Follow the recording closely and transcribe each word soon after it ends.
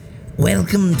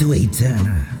Welcome to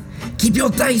Eterna. Keep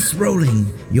your dice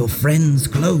rolling, your friends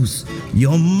close,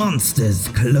 your monsters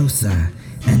closer,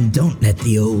 and don't let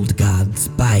the old gods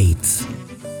bite.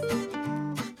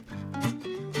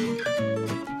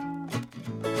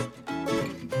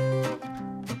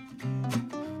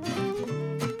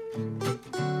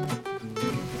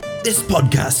 This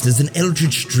podcast is an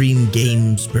Eldritch Dream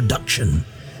Games production,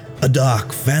 a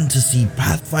dark fantasy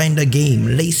Pathfinder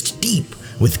game laced deep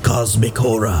with cosmic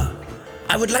horror.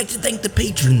 I would like to thank the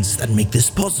patrons that make this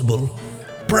possible: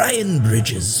 Brian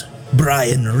Bridges,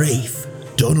 Brian Rafe,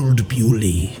 Donald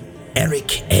Bewley,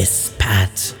 Eric S.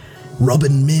 Pat,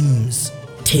 Robin Mims,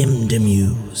 Tim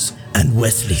Demuse, and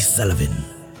Wesley Sullivan.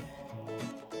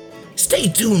 Stay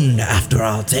tuned after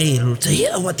our tale to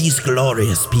hear what these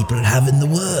glorious people have in the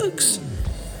works.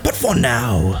 But for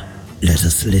now, let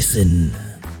us listen.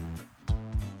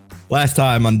 Last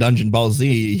time on Dungeon Ball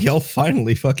Z, y'all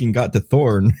finally fucking got to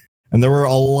Thorn, and there were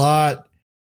a lot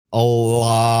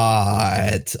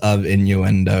of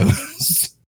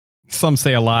innuendos. Some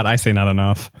say a lot, I say not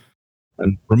enough.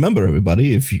 And remember,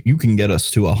 everybody, if you can get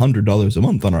us to $100 a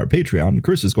month on our Patreon,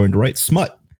 Chris is going to write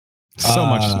smut. So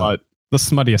much smut. The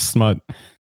smuttiest smut.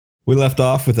 We left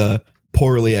off with a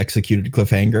poorly executed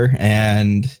cliffhanger,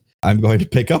 and I'm going to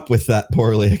pick up with that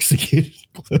poorly executed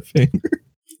cliffhanger.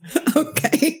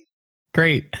 Okay.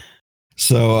 Great.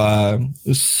 So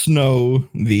Snow,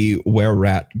 the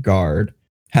were-rat guard,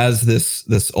 has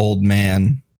this old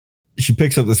man. She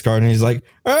picks up this guard and he's like,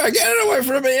 "Oh, get it away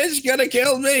from me, it's gonna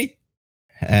kill me."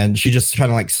 And she just kind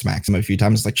of like smacks him a few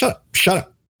times, like, shut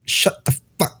up, shut the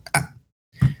fuck up.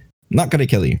 I'm not gonna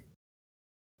kill you.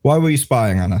 Why were you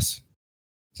spying on us?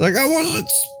 It's like, I wasn't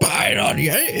spying on you.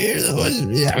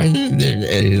 And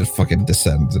he just fucking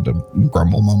descends into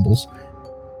grumble mumbles.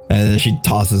 And then she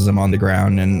tosses him on the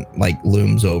ground and like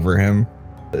looms over him.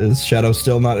 Is Shadow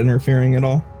still not interfering at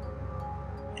all?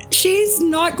 She's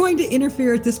not going to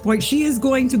interfere at this point. She is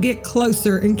going to get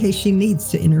closer in case she needs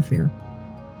to interfere.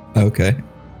 Okay.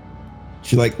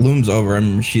 She like looms over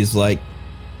him. She's like,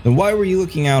 "Then why were you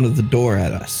looking out of the door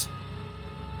at us?"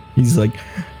 He's like,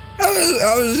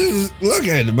 I was just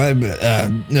looking at my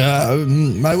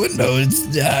window.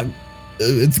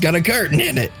 It's got a curtain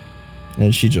in it.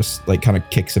 And she just like kind of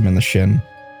kicks him in the shin.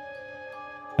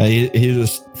 He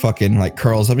just fucking like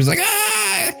curls up. He's like,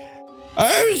 I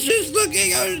was just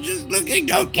looking.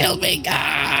 Don't kill me,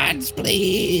 gods,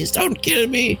 please. Don't kill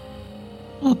me.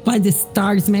 Oh, by the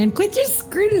stars, man. Quit just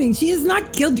screaming. She has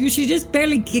not killed you. She just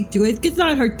barely kicked you. It could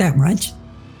not hurt that much.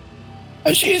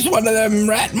 She's one of them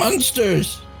rat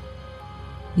monsters.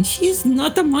 She is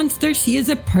not a monster. She is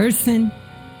a person.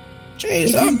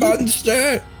 She's a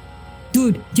monster.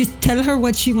 Dude, just tell her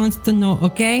what she wants to know,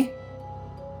 okay?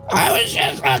 I was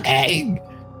just looking.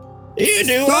 You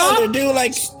knew how to do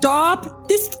like... Stop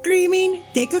the screaming.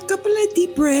 Take a couple of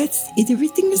deep breaths.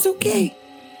 Everything is okay.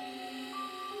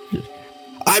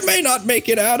 I may not make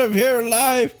it out of here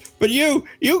alive, but you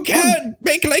can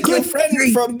make like your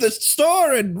friend from the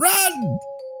store and run.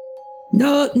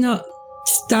 No.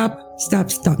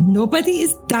 Stop. Nobody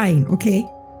is dying, okay?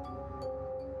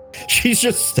 She's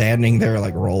just standing there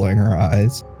like rolling her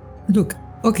eyes. Look,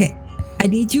 okay. I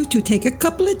need you to take a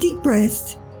couple of deep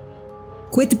breaths.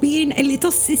 Quit being a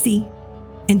little sissy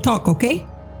and talk, okay?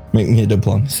 Make me a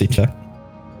diplomacy check.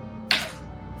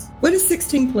 What is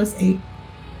 16 plus 8?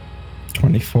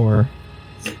 24.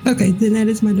 Okay, then that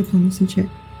is my diplomacy check.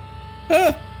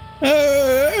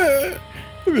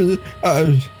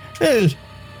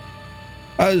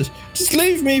 Just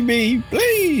leave me be,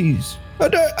 please. I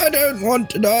don't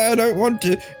want to die. I don't want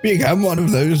to become one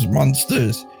of those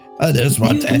monsters. I just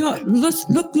want to... No, look.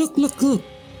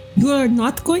 You are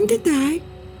not going to die.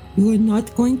 You are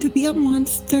not going to be a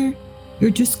monster. You're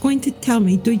just going to tell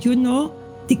me, do you know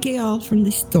the Gael from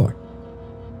the store?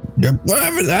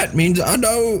 Whatever that means, I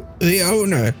know the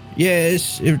owner.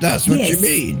 Yes, if that's what you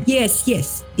mean. Yes.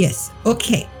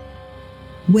 Okay.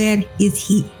 Where is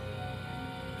he?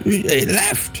 He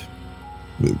left.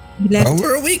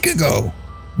 Over a week ago.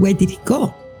 Where did he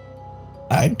go?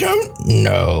 I don't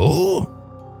know.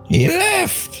 He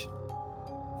left.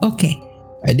 Okay.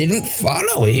 I didn't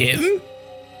follow him.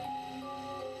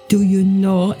 Do you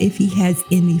know if he has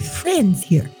any friends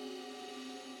here?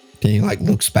 Then he like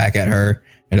looks back at her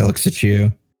and he looks at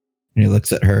you and he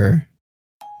looks at her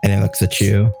and he looks at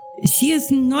you. She is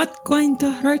not going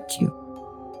to hurt you.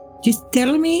 Just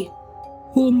tell me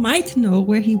who might know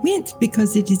where he went,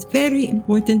 because it is very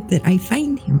important that I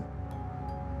find him.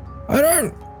 I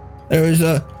don't. There was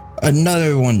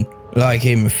another one like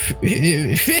him,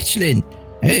 Fetchlin.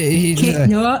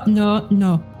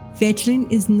 No.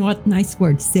 Fetchlin is not nice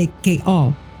word. Say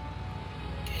Gael.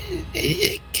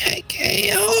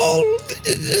 Kale.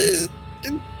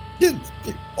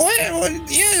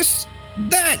 Yes,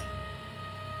 that.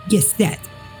 Yes, that.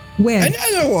 Where?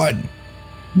 Another one.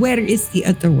 Where is the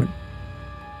other one?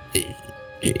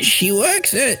 She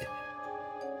works at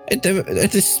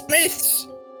the Smiths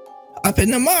up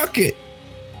in the market.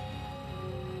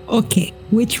 Okay,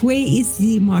 which way is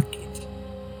the market?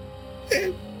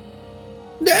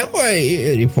 That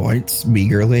way, and he points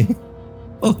meagerly.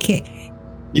 Okay,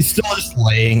 He's still just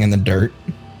laying in the dirt.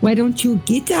 why don't you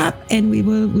get up and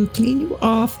we'll clean you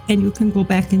off and you can go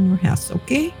back in your house,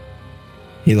 okay?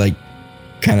 He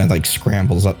kind of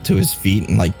scrambles up to his feet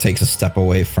and takes a step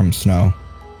away from Snow.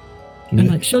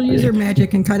 And she'll use her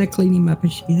magic and kind of clean him up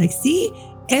and she'll be like, see,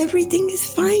 everything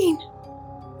is fine.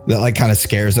 That kind of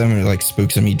scares him and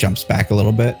spooks him. He jumps back a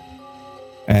little bit.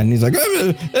 And he's like,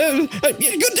 good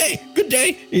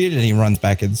day. And he runs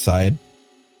back inside.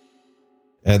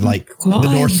 And the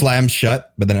door slams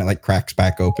shut, but then it cracks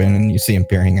back open and you see him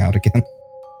peering out again.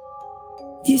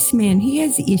 This man, he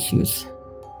has issues.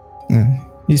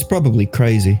 He's probably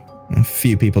crazy. A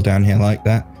few people down here like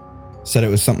that. Said it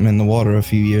was something in the water a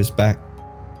few years back.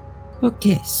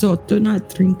 Okay, so do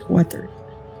not drink water.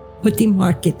 But the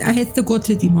market, I have to go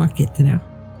to the market now.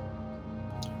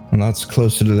 And that's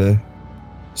closer to the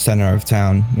center of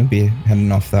town. You'll be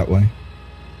heading off that way.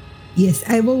 Yes,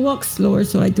 I will walk slower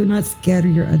so I do not scare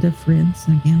your other friends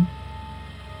again.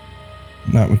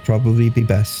 That would probably be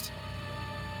best.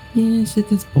 Yes,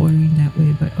 it is boring that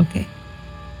way, but okay.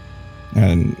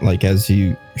 And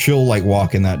she'll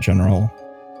walk in that general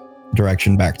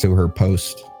direction back to her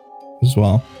post as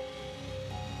well.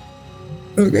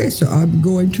 Okay, so I'm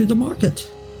going to the market.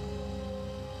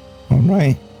 All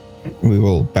right. We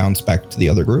will bounce back to the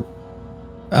other group.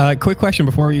 Quick question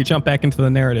before you jump back into the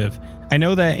narrative. I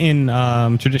know that in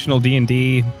traditional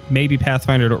D&D, maybe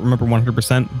Pathfinder, I don't remember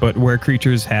 100%, but where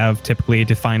creatures have typically a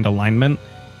defined alignment,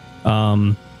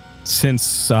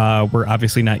 since we're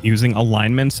obviously not using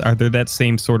alignments, are there that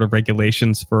same sort of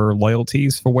regulations for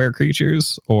loyalties for were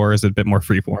creatures, or is it a bit more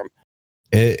freeform?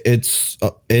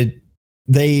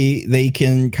 They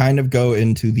can kind of go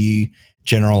into the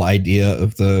general idea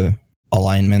of the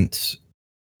alignment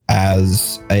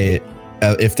as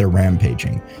if they're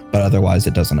rampaging, but otherwise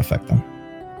it doesn't affect them.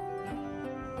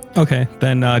 Okay,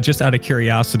 then just out of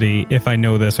curiosity, if I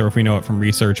know this or if we know it from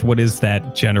research, what is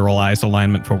that generalized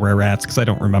alignment for were rats? Because I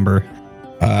don't remember.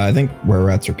 I think were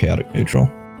rats are chaotic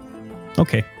neutral.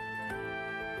 Okay.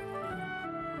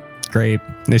 Great.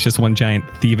 It's just one giant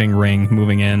thieving ring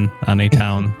moving in on a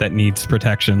town that needs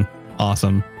protection.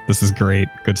 Awesome. This is great.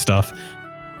 Good stuff.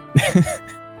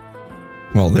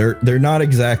 Well, they're not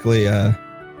exactly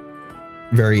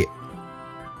very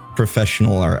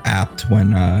professional or apt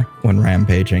when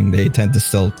rampaging. They tend to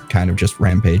still kind of just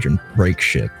rampage and break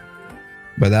shit.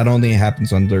 But that only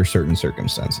happens under certain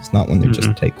circumstances, not when they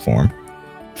just take form.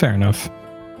 Fair enough.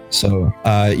 So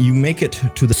you make it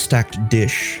to the Stacked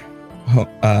Dish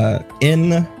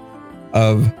inn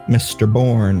of Mr.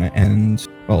 Bourne, and,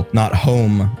 well, not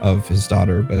home of his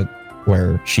daughter, but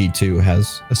where she too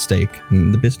has a stake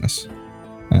in the business.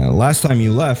 Last time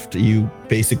you left, you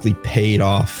basically paid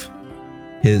off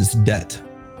his debt,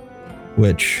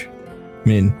 which, I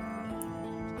mean,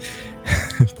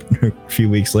 a few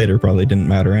weeks later probably didn't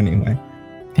matter anyway.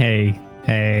 Hey,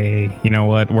 you know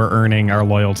what? We're earning our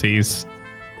loyalties,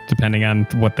 depending on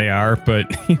what they are, but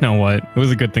you know what? It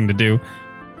was a good thing to do.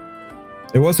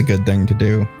 It was a good thing to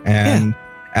do. And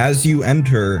as you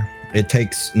enter, it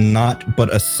takes not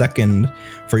but a second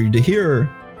for you to hear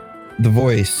the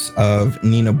voice of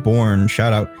Nina Bourne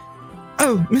shout out,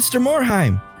 "Oh, Mr.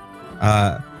 Morheim,"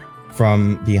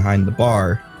 from behind the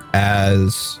bar,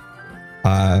 as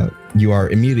you are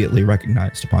immediately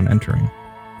recognized upon entering.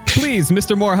 Please,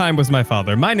 Mr. Morheim was my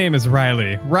father. My name is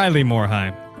Riley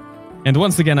Morheim. And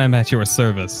once again, I'm at your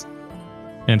service.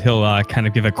 And he'll kind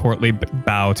of give a courtly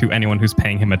bow to anyone who's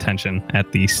paying him attention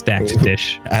at the Stacked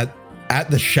Dish. At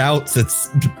the shouts, it's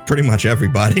pretty much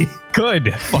everybody.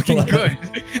 Good. Fucking good.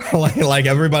 like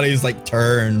everybody's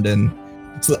turned, and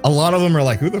so a lot of them are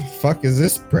like, "Who the fuck is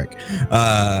this prick?"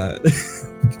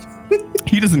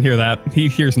 He doesn't hear that. He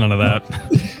hears none of that.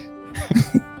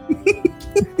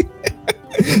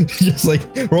 Just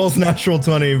rolls natural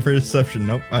 20 in perception.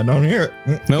 Nope, I don't hear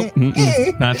it. Nope,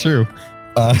 not true.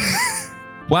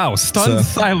 Wow, stunned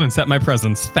silence at my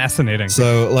presence. Fascinating.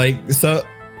 So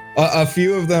a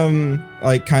few of them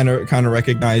kind of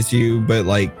recognize you, but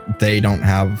they don't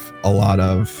have a lot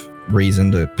of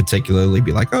reason to particularly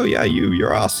be like, "Oh yeah,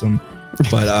 you're awesome."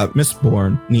 But Miss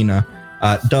Bourne, Nina,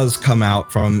 does come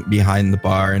out from behind the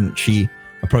bar, and she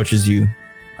approaches you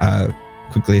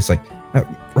quickly. It's like,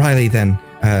 Riley, then.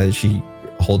 She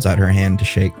holds out her hand to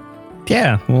shake.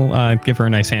 Yeah, we'll give her a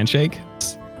nice handshake.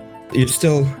 You're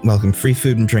still welcome. Free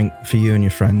food and drink for you and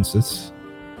your friends.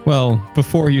 Well,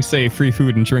 before you say free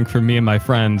food and drink for me and my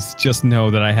friends, just know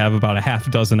that I have about a half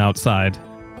dozen outside.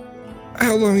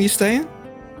 How long are you staying?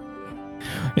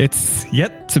 It's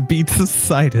yet to be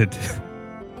decided.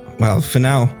 Well, for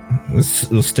now,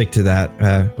 we'll stick to that.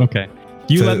 Okay.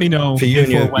 You let me know for you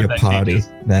and your that party. changes.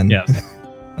 Then, Yes.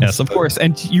 Yes, of course.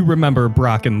 And you remember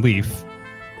Brock and Leaf.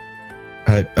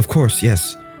 Of course,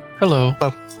 yes. Hello.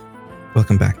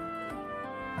 Welcome back.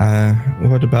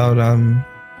 What about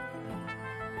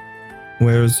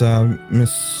where's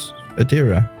Miss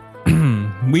Adira?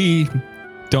 We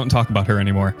don't talk about her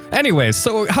anymore. Anyways,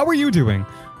 so how are you doing?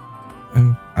 I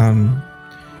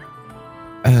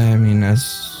mean,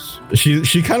 as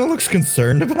she kind of looks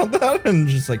concerned about that, and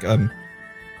just like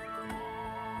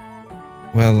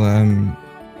well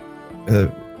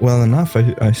enough.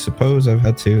 I suppose I've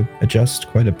had to adjust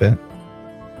quite a bit,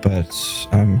 but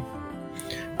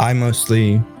I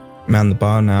mostly man the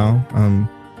bar now,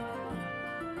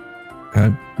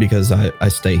 because I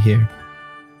stay here.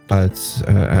 But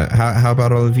how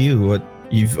about all of you?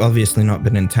 You've obviously not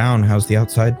been in town. How's the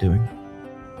outside doing?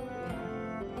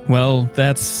 Well,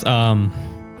 that's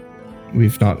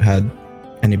We've not had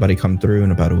anybody come through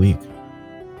in about a week.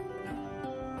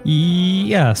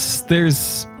 yes,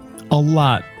 there's a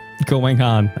lot going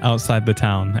on outside the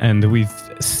town, and we've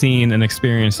seen and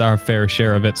experienced our fair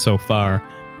share of it so far.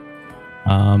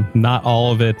 Not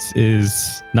all of it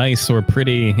is nice or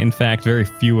pretty. In fact, very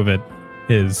few of it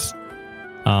is.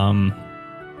 But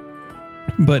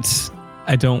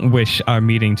I don't wish our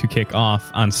meeting to kick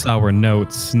off on sour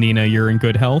notes. Nina, you're in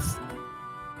good health?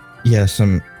 Yes,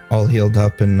 I'm all healed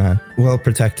up and well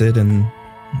protected, and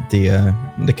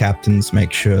the captains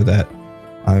make sure that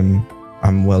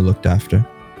I'm well looked after.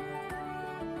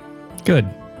 Good.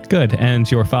 And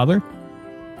your father?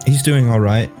 He's doing all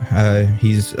right.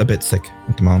 He's a bit sick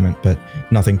at the moment, but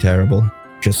nothing terrible.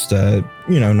 Just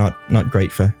not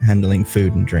great for handling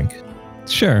food and drink.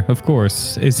 Sure, of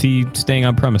course. Is he staying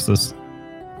on premises?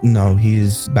 No,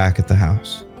 he's back at the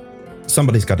house.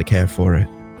 Somebody's got to care for it.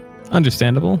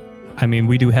 Understandable. I mean,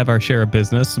 we do have our share of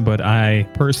business, but I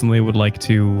personally would like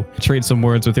to trade some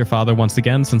words with your father once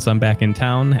again since I'm back in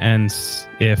town. And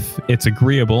if it's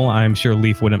agreeable, I'm sure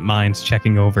Leaf wouldn't mind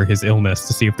checking over his illness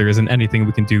to see if there isn't anything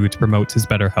we can do to promote his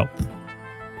better health.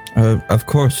 Of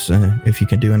course, if you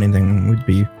can do anything, we'd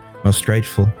be most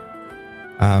grateful.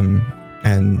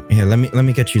 And here, let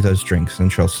me get you those drinks,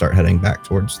 and she'll start heading back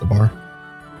towards the bar.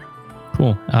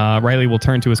 Cool. Riley will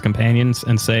turn to his companions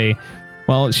and say,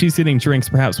 well, she's getting drinks.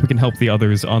 Perhaps we can help the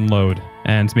others unload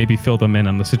and maybe fill them in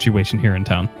on the situation here in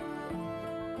town.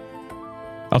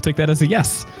 I'll take that as a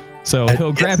yes. So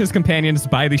he'll grab his companions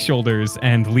by the shoulders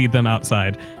and lead them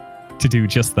outside to do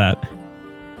just that.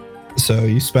 So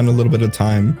you spend a little bit of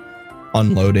time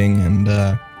unloading, and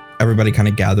everybody kind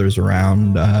of gathers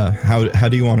around. How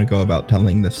do you want to go about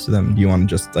telling this to them? Do you want to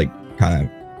just like kind of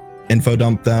info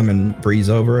dump them and breeze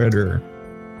over it, or?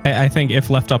 I think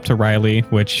if left up to Riley,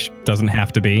 which doesn't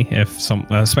have to be,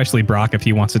 especially Brock, if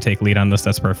he wants to take lead on this,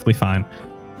 that's perfectly fine.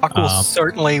 Brock will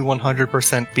certainly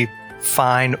 100% be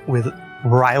fine with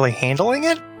Riley handling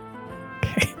it.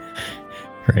 Okay.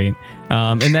 Great.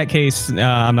 In that case,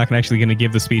 I'm not actually going to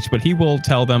give the speech, but he will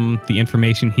tell them the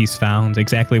information he's found,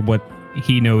 exactly what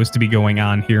he knows to be going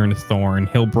on here in Thorn.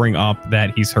 He'll bring up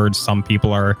that he's heard some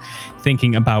people are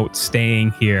thinking about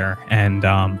staying here,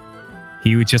 and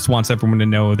he just wants everyone to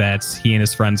know that he and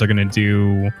his friends are going to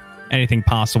do anything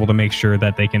possible to make sure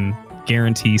that they can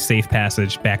guarantee safe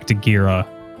passage back to Gira.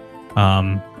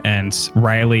 And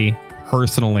Riley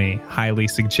personally highly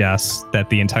suggests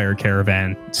that the entire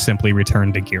caravan simply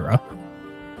return to Gira.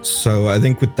 So I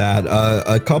think with that,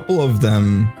 a couple of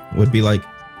them would be like,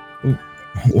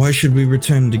 why should we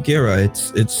return to Gira?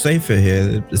 It's safer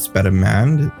here. It's better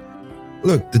manned.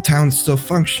 Look, the town's still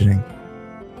functioning.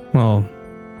 Well,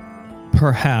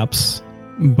 perhaps,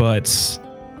 but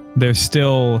there's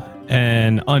still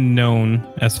an unknown,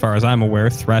 as far as I'm aware,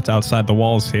 threat outside the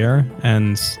walls here,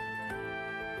 and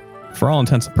for all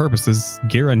intents and purposes,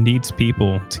 Gira needs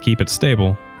people to keep it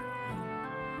stable.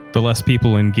 The less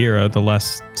people in Gira, the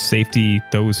less safety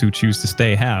those who choose to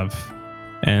stay have,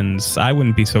 and I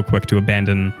wouldn't be so quick to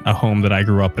abandon a home that I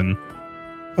grew up in.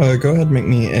 Go ahead and make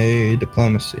me a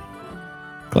diplomacy.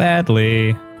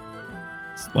 Gladly.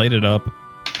 Let's light it up.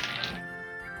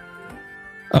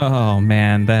 Oh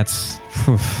man, that's...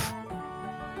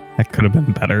 that could have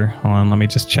been better. Hold on, let me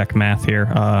just check math here.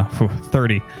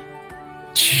 30.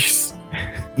 Jeez.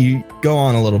 You go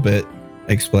on a little bit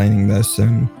explaining this,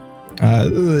 and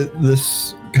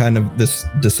This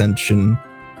dissension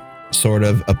sort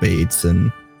of abates,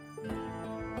 and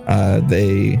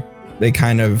they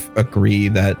kind of agree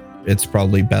that it's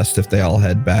probably best if they all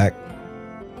head back,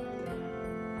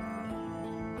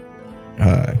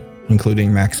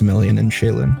 including Maximilian and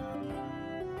Shaylin.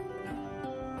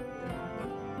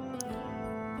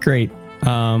 Great.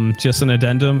 Just an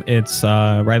addendum. It's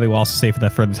Riley will also say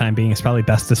that for the time being, it's probably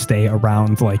best to stay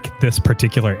around like this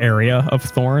particular area of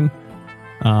Thorn.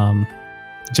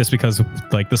 Just because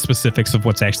like the specifics of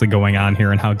what's actually going on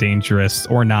here and how dangerous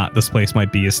or not this place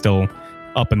might be is still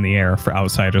up in the air for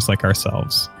outsiders like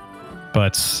ourselves.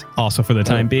 But also for the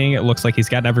time being, it looks like he's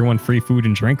got everyone free food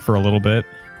and drink for a little bit.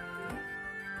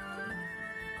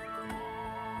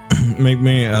 Make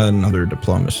me another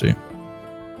diplomacy.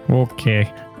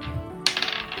 Okay.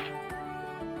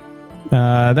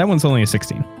 That one's only a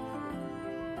 16.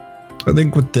 I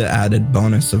think with the added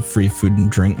bonus of free food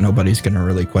and drink, nobody's going to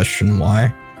really question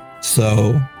why.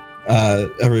 So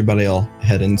everybody will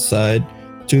head inside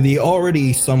to the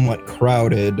already somewhat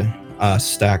crowded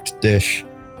stacked dish,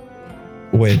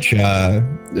 which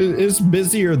is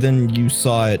busier than you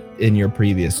saw it in your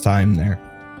previous time there.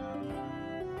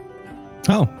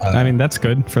 Oh, I mean, that's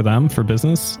good for them, for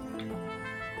business.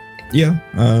 Yeah,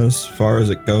 as far as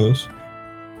it goes.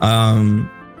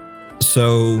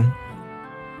 So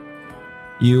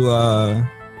you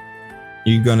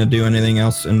gonna do anything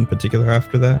else in particular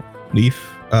after that? Leaf,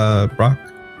 Brock,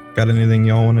 got anything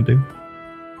y'all want to do?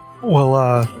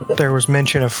 Well, there was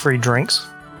mention of free drinks.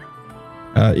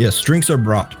 Yes, drinks are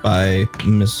brought by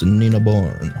Miss Nina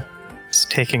Bourne. It's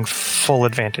taking full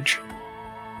advantage.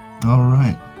 All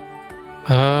right.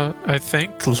 I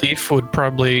think Leaf would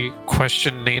probably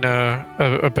question Nina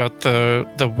about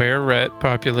the were-rat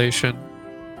population.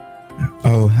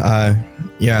 Oh,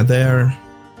 yeah, they're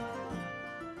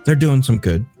doing some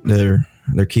good. They're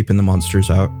keeping the monsters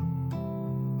out.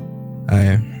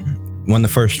 When the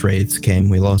first raids came,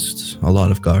 we lost a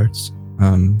lot of guards.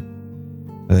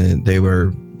 They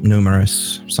were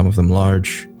numerous, some of them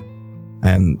large,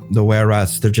 and the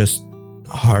were-rats, they're just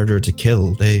harder to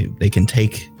kill. They can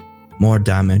take more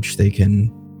damage. They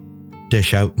can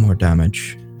dish out more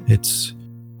damage. It's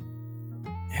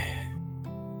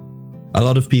a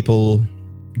lot of people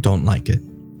don't like it.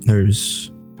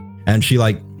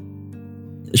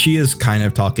 She is kind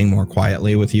of talking more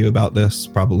quietly with you about this,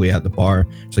 probably at the bar.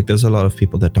 It's like there's a lot of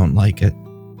people that don't like it.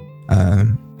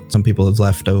 Some people have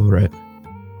left over it.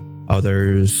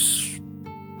 Others,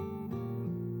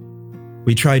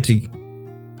 we try to,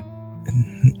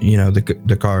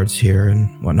 the guards here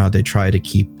and whatnot, they try to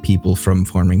keep people from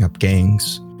forming up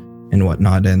gangs and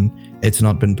whatnot, and it's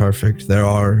not been perfect. There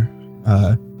are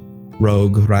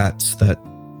rogue rats that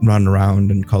run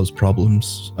around and cause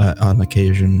problems on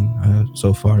occasion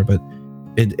so far, but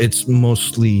it's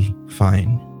mostly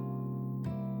fine.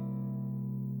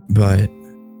 But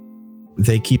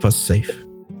they keep us safe,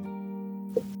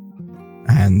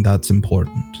 and that's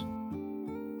important.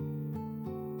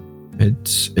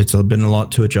 It's been a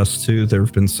lot to adjust to. There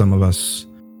have been some of us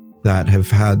that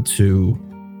have had to,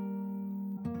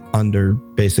 under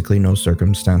basically no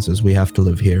circumstances, we have to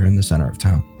live here in the center of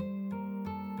town.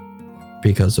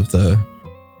 Because of the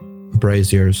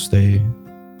braziers, they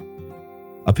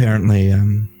apparently,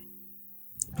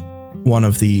 one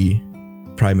of the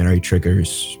primary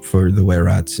triggers for the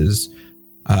were-rats is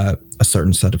a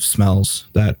certain set of smells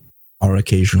that are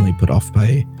occasionally put off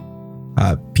by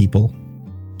people.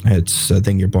 It's a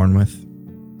thing you're born with.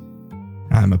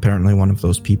 I'm apparently one of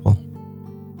those people,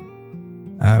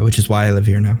 which is why I live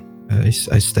here now. I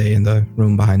stay in the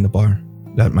room behind the bar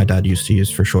that my dad used to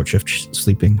use for short shift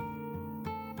sleeping.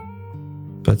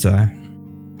 But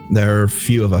there are a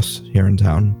few of us here in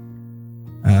town,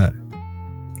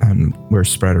 and we're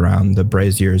spread around. The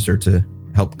braziers are to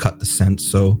help cut the scent,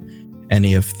 so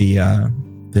any of the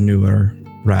newer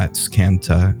rats can't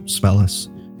smell us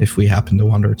if we happen to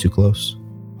wander too close.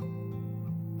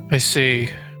 I see.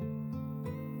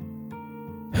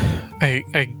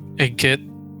 I get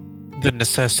the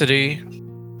necessity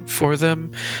for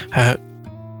them,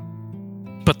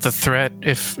 but the threat,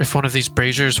 if one of these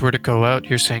braziers were to go out,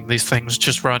 you're saying these things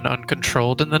just run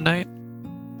uncontrolled in the night?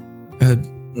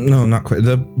 No, not quite.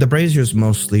 The braziers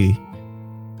mostly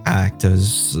act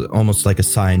as almost like a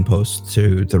signpost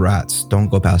to the rats. Don't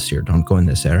go past here. Don't go in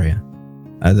this area.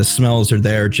 The smells are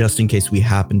there just in case we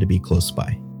happen to be close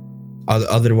by.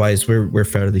 Otherwise, we're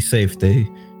fairly safe. They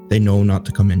know not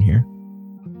to come in here.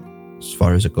 As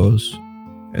far as it goes,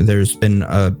 there's been,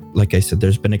 like I said,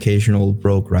 there's been occasional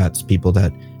rogue rats, people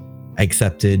that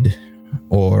accepted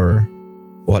or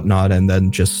whatnot, and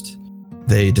then just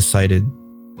they decided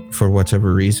for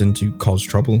whatever reason to cause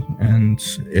trouble, and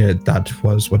that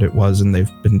was what it was, and they've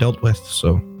been dealt with.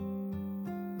 So,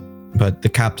 but the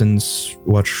captains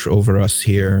watch over us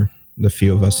here, the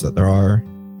few of us that there are,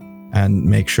 and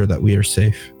make sure that we are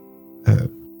safe,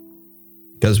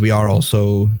 because we are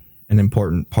also an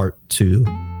important part to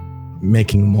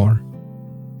making more.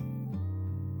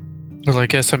 Well, I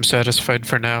guess I'm satisfied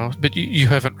for now, but you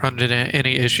haven't run into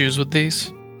any issues with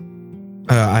these?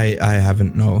 I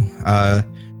haven't, no.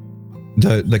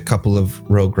 The couple of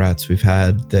rogue rats we've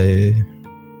had, they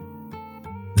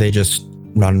just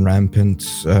run rampant.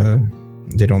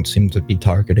 They don't seem to be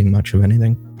targeting much of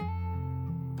anything.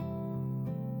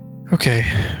 Okay.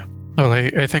 Well,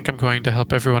 I think I'm going to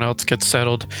help everyone else get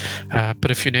settled. But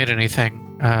if you need anything,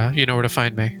 you know where to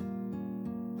find me.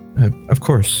 Of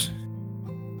course.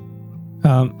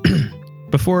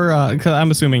 Before, cause I'm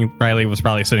assuming Riley was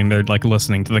probably sitting there, like,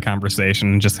 listening to the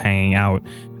conversation and just hanging out.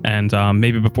 And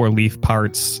maybe before Leaf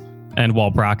parts, and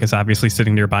while Brock is obviously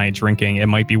sitting nearby drinking, it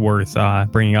might be worth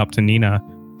bringing up to Nina,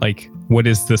 like, what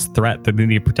is this threat that they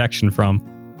need protection from?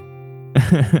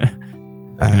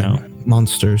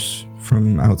 Monsters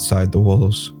from outside the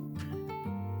walls.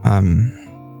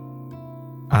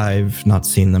 I've not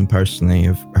seen them personally.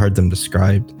 I've heard them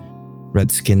described.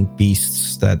 Red-skinned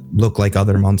beasts that look like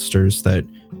other monsters that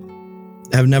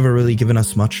have never really given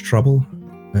us much trouble,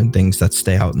 and things that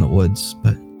stay out in the woods,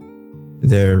 but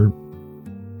they're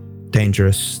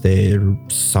dangerous. They're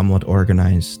somewhat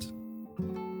organized.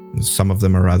 Some of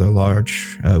them are rather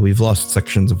large. We've lost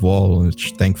sections of wall,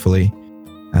 which thankfully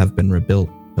have been rebuilt,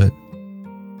 but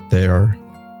they are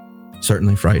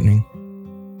certainly frightening.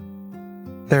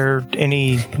 There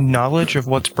any knowledge of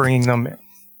what's bringing them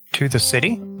to the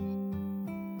city?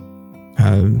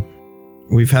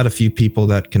 We've had a few people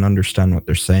that can understand what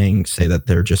they're saying say that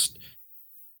they're just,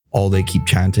 all they keep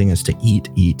chanting is to eat,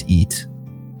 eat, eat.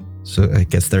 So I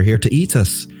guess they're here to eat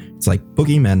us. It's like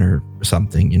boogeymen or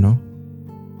something, you know?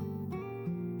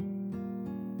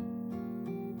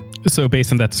 So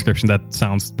based on that description, that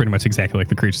sounds pretty much exactly like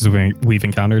the creatures we've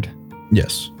encountered.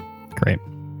 Yes. Great.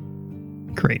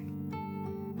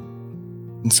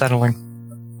 Unsettling.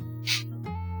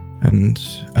 And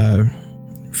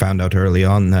found out early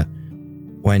on that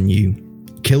when you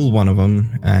kill one of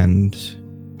them, and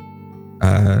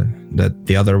that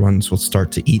the other ones will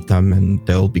start to eat them, and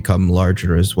they'll become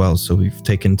larger as well. So we've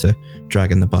taken to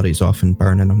dragging the bodies off and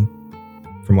burning them,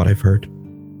 from what I've heard.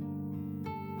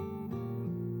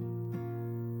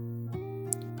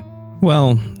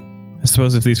 Well, I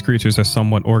suppose if these creatures are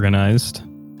somewhat organized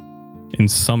in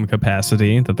some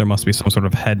capacity, that there must be some sort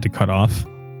of head to cut off.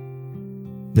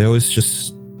 They always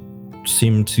just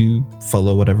seem to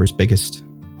follow whatever's biggest.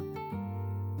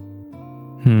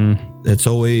 It's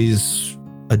always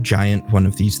a giant one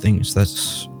of these things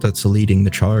that's leading the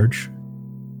charge,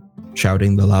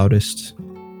 shouting the loudest.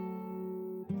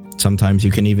 Sometimes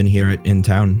you can even hear it in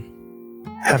town.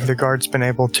 Have the guards been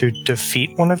able to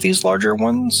defeat one of these larger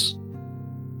ones?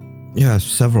 Yeah,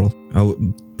 several.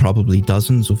 Probably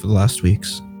dozens over the last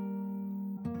weeks.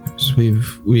 So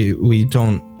we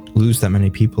don't lose that many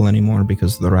people anymore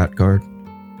because of the Rat Guard.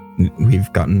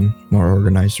 We've gotten more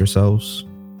organized ourselves.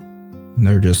 And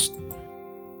they're just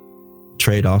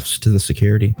trade-offs to the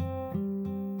security.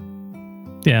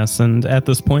 Yes, and at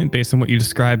this point, based on what you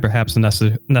described, perhaps a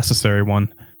necessary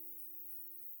one.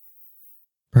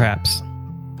 Perhaps.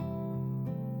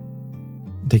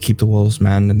 They keep the walls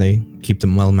manned, and they keep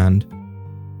them well manned.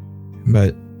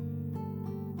 But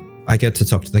I get to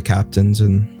talk to the captains,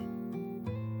 and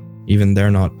even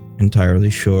they're not entirely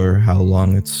sure how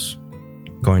long it's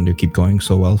going to keep going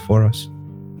so well for us.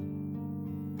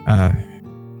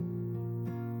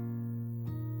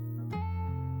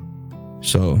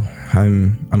 So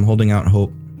I'm holding out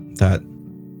hope that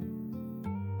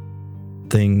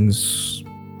things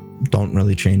don't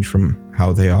really change from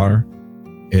how they are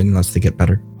unless they get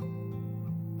better.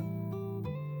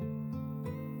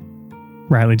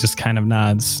 Riley just kind of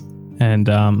nods and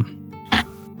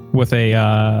with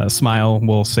a smile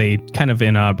will say, kind of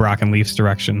in Brock and Leaf's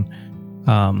direction,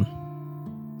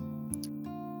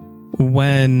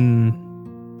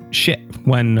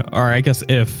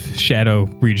 if Shadow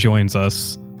rejoins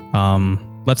us,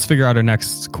 let's figure out our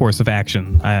next course of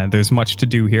action. There's much to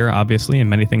do here, obviously, and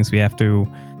many things we have to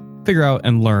figure out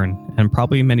and learn, and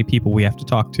probably many people we have to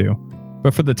talk to.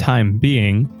 But for the time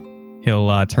being,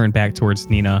 he'll turn back towards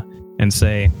Nina and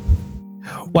say,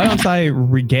 why don't I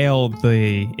regale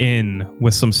the inn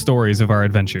with some stories of our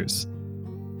adventures?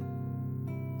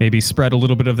 Maybe spread a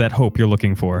little bit of that hope you're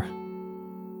looking for.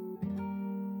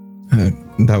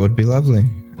 That would be lovely.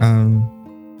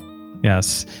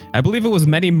 Yes. I believe it was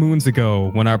many moons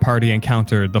ago when our party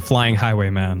encountered the Flying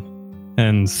Highwayman.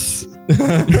 And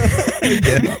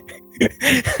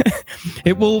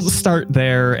it will start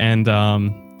there, and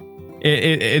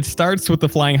it starts with the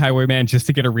Flying Highwayman just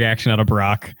to get a reaction out of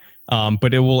Brock.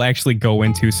 But it will actually go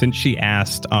into, since she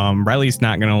asked, Riley's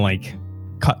not going to like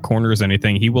cut corners or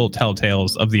anything. He will tell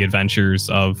tales of the adventures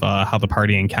of how the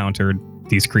party encountered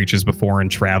these creatures before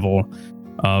and travel,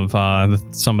 of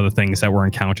some of the things that were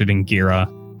encountered in Gira.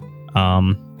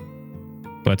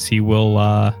 But he will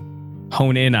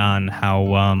hone in on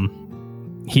how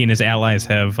he and his allies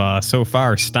have so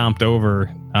far stomped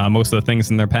over most of the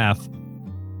things in their path.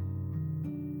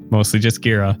 Mostly just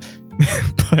Gira,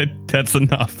 but that's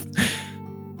enough.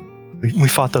 We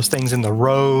fought those things in the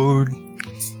road.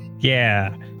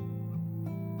 Yeah.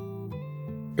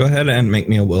 Go ahead and make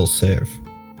me a will save.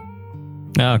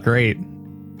 Oh, great.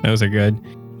 Those are good.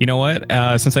 You know what?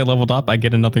 Since I leveled up, I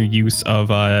get another use of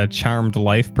Charmed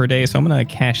Life per day, so I'm going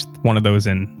to cash one of those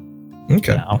in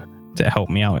now to help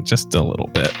me out just a little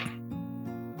bit.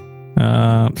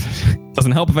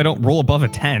 Doesn't help if I don't roll above a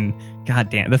 10. God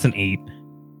damn, that's an 8.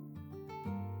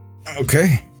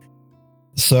 Okay.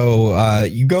 So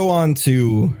you go on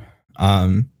to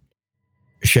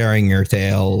sharing your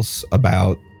tales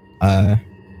about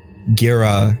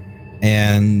Gira,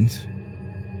 and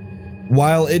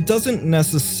while it doesn't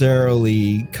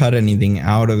necessarily cut anything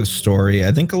out of the story,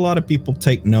 I think a lot of people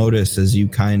take notice as you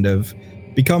kind of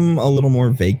become a little more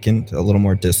vacant, a little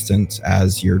more distant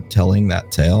as you're telling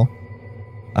that tale.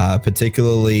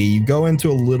 Particularly, you go into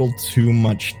a little too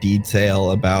much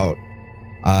detail about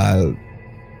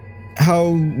how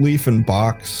Leaf and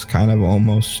Box kind of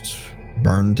almost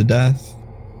burned to death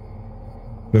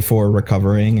before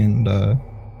recovering and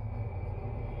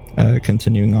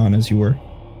continuing on as you were.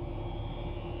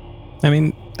 I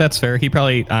mean, that's fair. He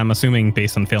probably, I'm assuming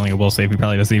based on failing a will save, he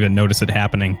probably doesn't even notice it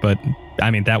happening. But I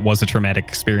mean, that was a traumatic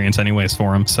experience anyways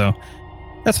for him. So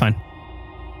that's fine.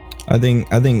 I think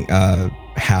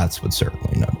Hats would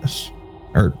certainly notice,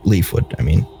 or Leaf would, I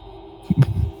mean.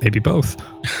 Maybe both.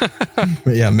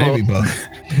 Yeah, maybe both.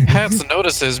 Hats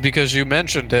notices because you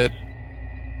mentioned it.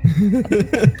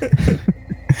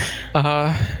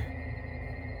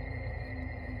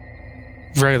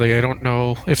 Riley, I don't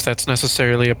know if that's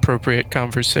necessarily appropriate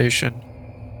conversation.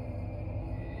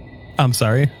 I'm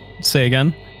sorry. Say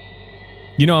again.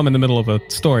 You know I'm in the middle of a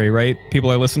story, right?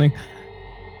 People are listening.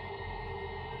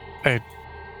 I'd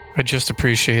just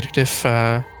appreciate it if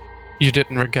you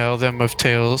didn't regale them of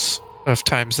tales of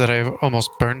times that I've almost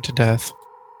burned to death.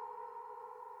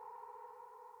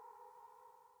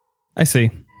 I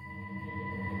see.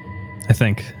 I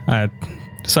think.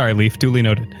 Sorry, Leaf. Duly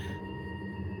noted.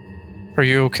 Are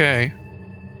you okay?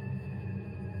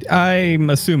 I'm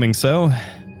assuming so.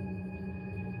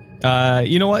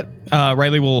 You know what?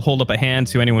 Riley will hold up a hand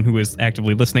to anyone who is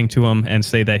actively listening to him and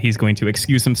say that he's going to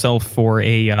excuse himself for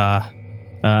a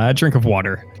drink of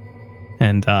water,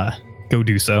 and go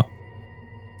do so.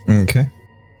 Okay.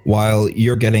 While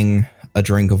you're getting a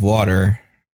drink of water,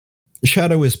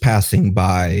 Shadow is passing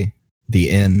by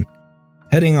the inn,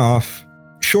 heading off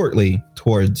shortly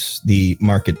towards the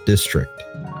market district.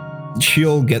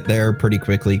 She'll get there pretty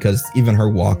quickly because even her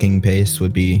walking pace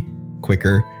would be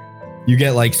quicker. You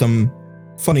get like some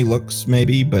funny looks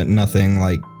maybe, but nothing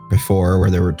like before where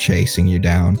they were chasing you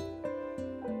down.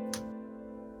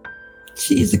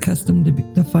 She is accustomed to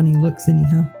the funny looks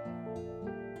anyhow.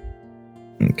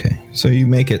 Okay, so you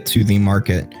make it to the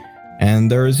market, and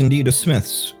there is indeed a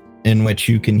smith's in which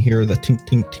you can hear the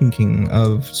tink-tink-tinking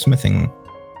of smithing.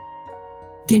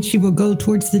 Then she will go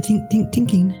towards the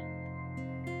tink-tink-tinking.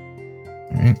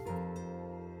 All right.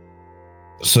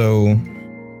 So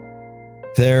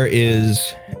there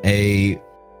is a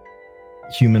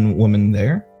human woman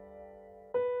there,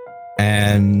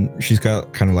 and she's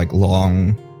got kind of like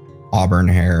long auburn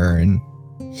hair and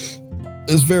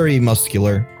is very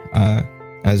muscular.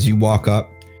 As you walk up,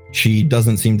 she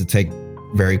doesn't seem to take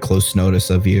very close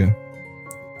notice of you,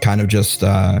 kind of just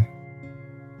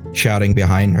shouting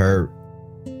behind her,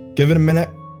 "Give it a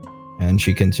minute," and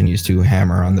she continues to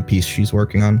hammer on the piece she's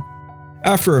working on.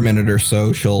 After a minute or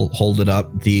so, she'll hold it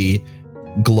up. The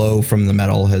glow from the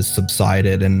metal has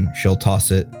subsided, and she'll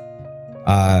toss it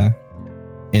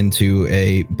into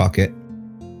a bucket,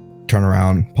 turn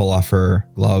around, pull off her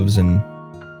gloves, and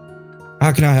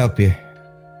 "How can I help you?"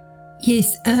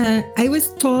 Yes, I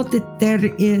was told that there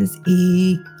is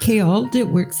a Kaol that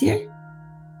works here.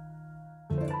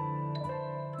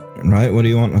 Right, what do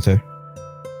you want with her?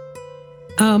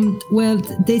 Well,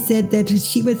 they said that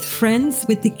she was friends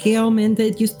with the Kaol man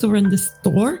that used to run the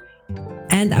store,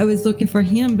 And I was looking for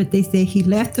him, but they say he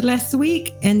left last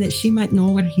week and that she might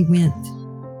know where he went.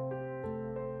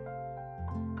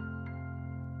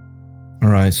 All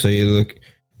right, so you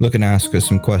look and ask her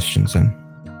some questions then.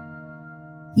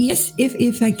 Yes,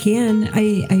 if I can.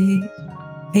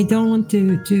 I don't want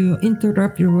to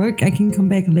interrupt your work. I can come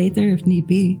back later if need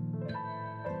be.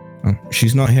 Oh,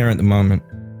 she's not here at the moment.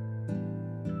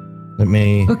 Let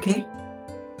me. Okay.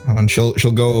 And she'll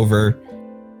go over,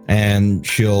 and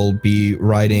she'll be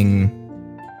writing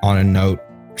on a note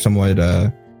somewhat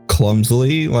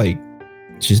clumsily. Like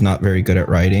she's not very good at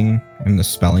writing, and the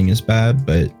spelling is bad.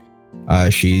 But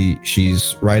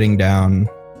she's writing down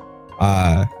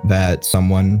that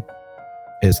someone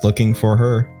is looking for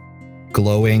her.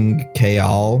 Glowing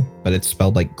Kayal, but it's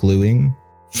spelled like gluing.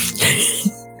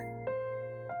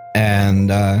 And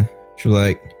she's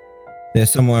like, there's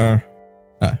somewhere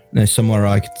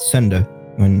I could send her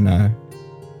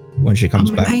when she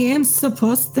comes back. I am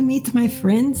supposed to meet my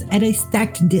friends at a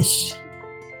stacked dish.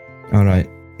 All right,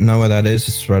 know where that is?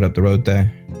 It's right up the road there.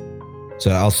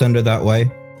 So I'll send her that way.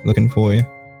 Looking for you.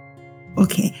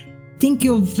 Okay. Thank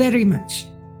you very much.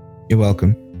 You're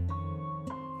welcome.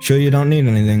 Sure you don't need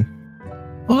anything?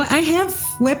 Oh, I have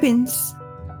weapons.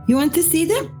 You want to see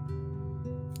them?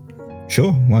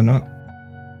 Sure, why not?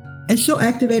 And she'll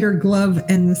activate her glove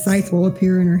and the scythe will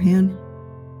appear in her hand.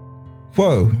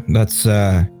 Whoa, that's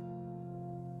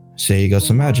say you got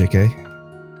some magic, eh?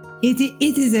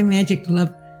 It is a magic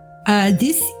glove.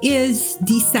 This is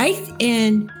the scythe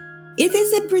and it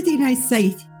is a pretty nice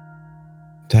scythe.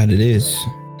 That it is.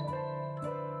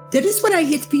 That is what I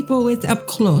hit people with up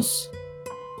close.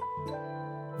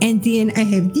 And then I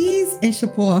have these, and she'll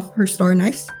pull off her star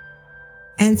knives.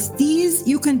 And these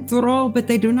you can throw, but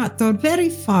they do not throw very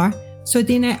far. So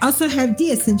then I also have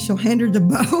this, and she'll hand her the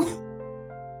bow.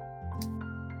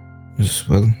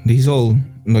 Well, these all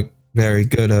look very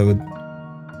good.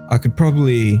 I could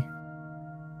probably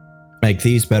make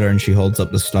these better. And she holds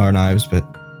up the star knives, but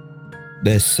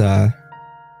this,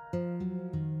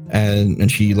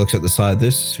 and she looks at the side.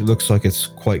 This looks like it's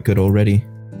quite good already.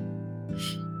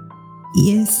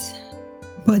 Yes,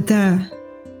 but I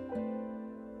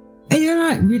do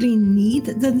not really need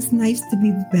those knives to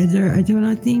be better. I do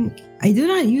not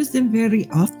use them very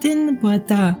often, but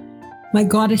my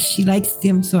goddess, she likes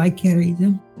them, so I carry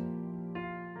them.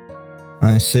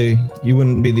 I see. You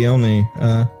wouldn't be the only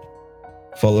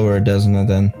follower of Desna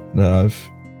then that I've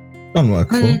done work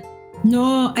for.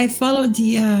 No, I follow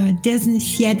the Desna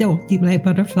Shadow, the black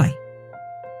butterfly.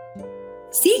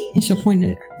 See? And she'll point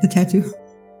at the tattoo.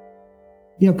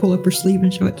 Pull up her sleeve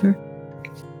and show it to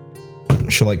her.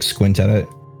 She'll like squint at it.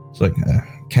 It's like,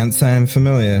 can't say I'm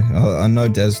familiar. I know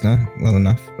Desna well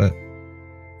enough, but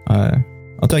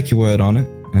I'll take your word on it,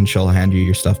 and she'll hand you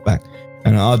your stuff back.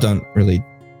 And I don't really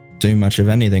do much of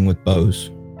anything with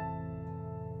bows.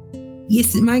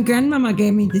 Yes, my grandmama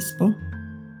gave me this bow.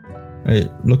 It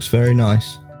looks very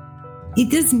nice. It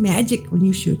does magic when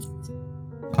you shoot it.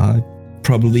 I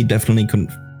probably definitely couldn't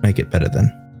make it better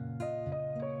then.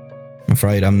 I'm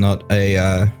afraid I'm not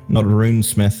a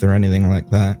runesmith or anything like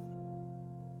that.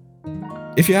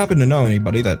 If you happen to know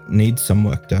anybody that needs some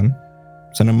work done,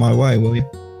 send them my way, will you?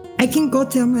 I can go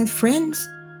tell my friends.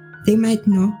 They might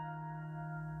know.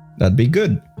 That'd be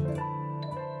good.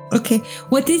 Okay,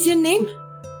 what is your name?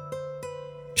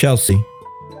 Chelsea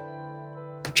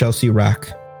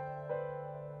Rack.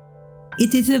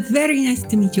 It is very nice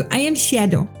to meet you. I am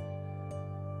Shadow.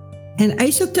 And I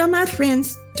shall tell my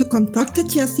friends to come talk to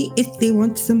Chelsea if they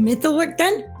want some metal work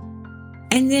done.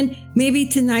 And then maybe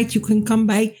tonight you can come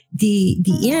by the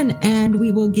inn and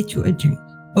we will get you a drink.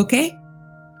 Okay?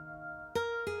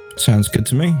 Sounds good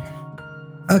to me.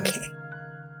 Okay.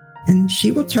 And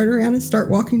she will turn around and start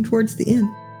walking towards the inn.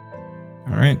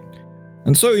 All right.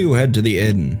 And so you head to the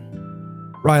inn.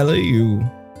 Riley, you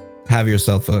have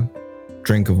yourself a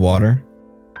drink of water.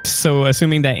 So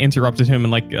assuming that interrupted him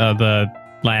in like the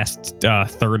last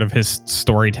third of his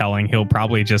storytelling, he'll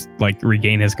probably just like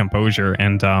regain his composure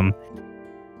and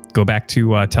go back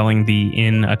to telling the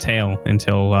inn a tale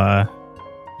until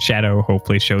Shadow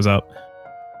hopefully shows up.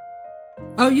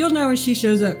 Oh, you'll know when she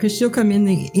shows up because she'll come in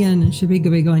the inn and she'll be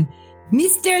going,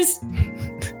 Misters,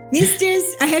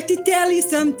 I have to tell you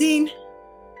something.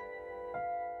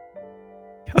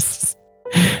 Yes.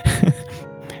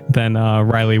 Then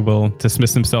Riley will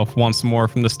dismiss himself once more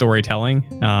from the storytelling.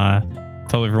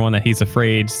 Tell everyone that he's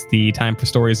afraid the time for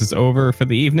stories is over for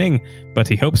the evening, but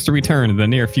he hopes to return in the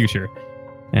near future.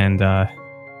 And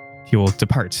he will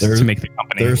depart to make the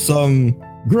company. There's some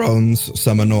groans,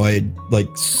 some annoyed,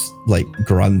 like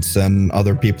grunts, and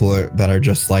other people that are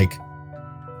just like,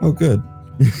 oh, good.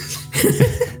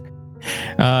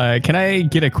 Can I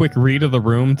get a quick read of the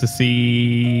room to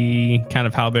see kind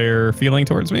of how they're feeling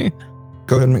towards me?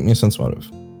 Go ahead and make me a sense motive.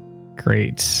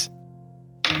 Great.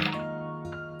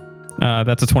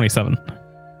 That's a 27.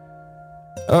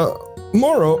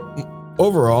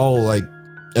 Overall, like,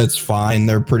 it's fine.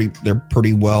 They're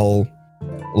pretty well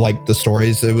like the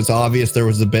stories. It was obvious there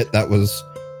was a bit that was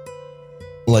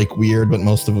like weird, but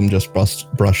most of them just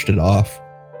brushed it off.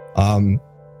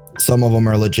 Some of them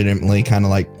are legitimately kind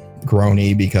of like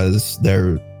groany because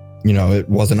they're, it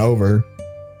wasn't over.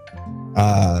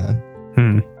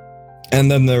 And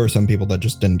then there were some people that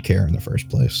just didn't care in the first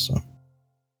place. So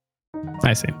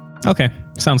I see. Okay,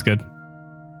 sounds good.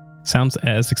 Sounds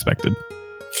as expected.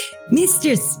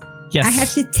 Mistress, Yes. I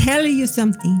have to tell you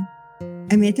something.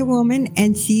 I met a woman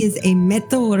and she is a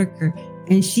metal worker.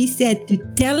 And she said to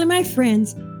tell my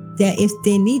friends that if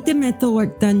they need the metal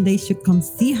work done, they should come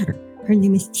see her. Her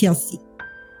name is Chelsea.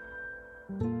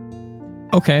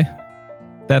 Okay,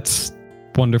 that's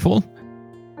wonderful.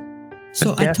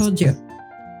 So I told you.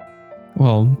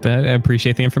 Well, I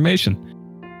appreciate the information.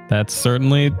 That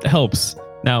certainly helps.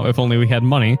 Now, if only we had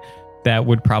money, that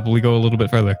would probably go a little bit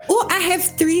further. Oh, I have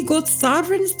 3 gold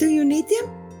sovereigns. Do you need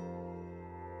them?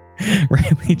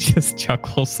 Riley just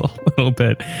chuckles a little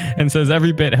bit and says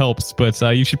every bit helps, but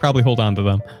you should probably hold on to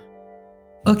them.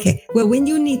 Okay. Well, when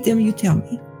you need them, you tell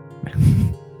me.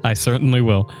 I certainly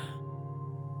will.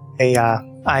 Hey,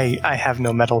 I have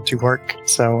no metal to work,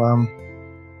 so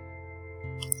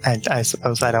I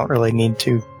suppose I don't really need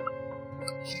to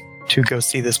go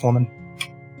see this woman.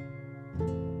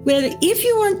 Well, if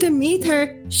you want to meet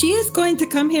her, she is going to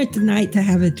come here tonight to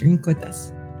have a drink with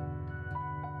us.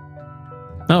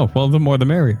 Oh, well, the more the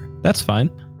merrier. That's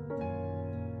fine.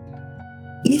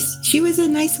 Yes, she was a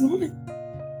nice woman.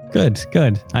 Good,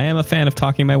 good. I am a fan of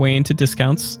talking my way into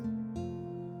discounts.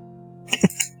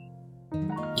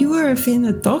 You are a fan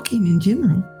of talking in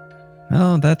general.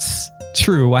 Oh, that's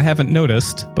true. I haven't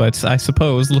noticed, but I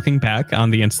suppose looking back on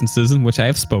the instances in which I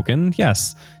have spoken,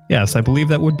 yes, I believe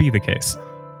that would be the case.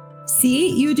 See,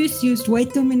 you just used way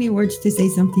too many words to say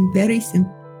something very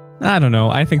simple. I don't know.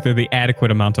 I think they're the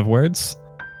adequate amount of words.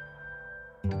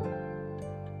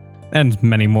 And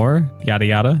many more, yada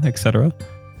yada, etc.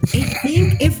 I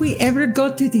think if we ever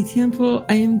go to the temple,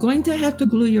 I am going to have to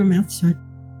glue your mouth shut.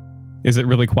 Is it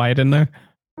really quiet in there?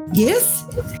 Yes?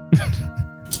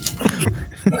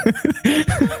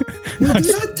 We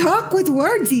do not talk with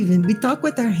words even. We talk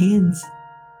with our hands.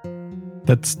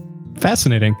 That's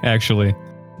fascinating, actually.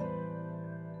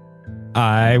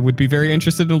 I would be very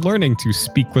interested in learning to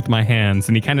speak with my hands.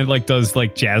 And he kind of like does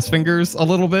like jazz fingers a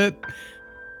little bit.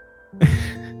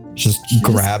 Just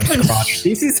grabs crotch.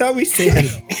 This is how we say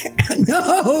it.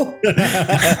 No!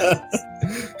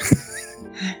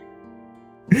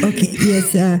 Okay,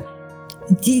 yes.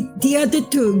 The other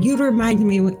 2, you remind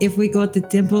me if we go to the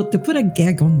temple to put a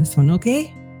gag on this one,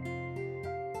 okay?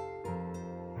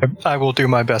 I will do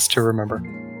my best to remember.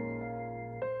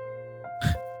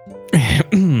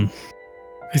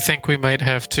 I think we might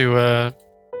have to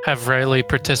have Riley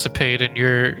participate in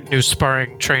your new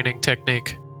sparring training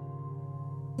technique.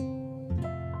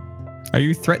 Are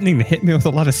you threatening to hit me with a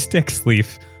lot of sticks,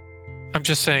 Leaf? I'm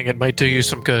just saying it might do you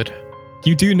some good.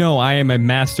 You do know I am a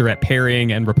master at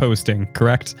parrying and riposting,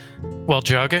 correct? While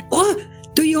jogging? Oh,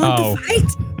 do you want to fight?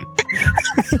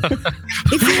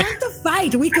 If you want to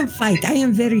fight, we can fight. I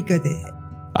am very good at it.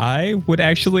 I would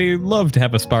actually love to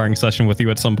have a sparring session with you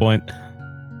at some point.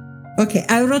 Okay,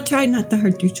 I will try not to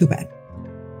hurt you too bad.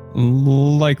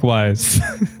 Likewise.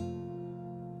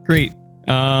 Great.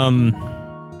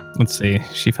 Let's see.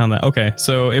 She found that. Okay,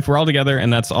 so if we're all together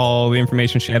and that's all the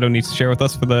information Shadow needs to share with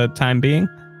us for the time being.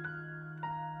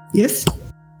 Yes.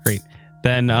 Great.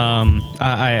 Then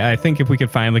I think if we could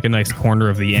find like a nice corner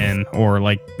of the inn, or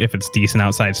like if it's decent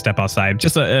outside, step outside,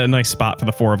 just a nice spot for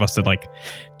the 4 of us to like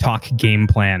talk game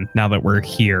plan now that we're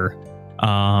here.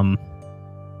 I'm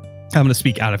going to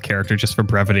speak out of character just for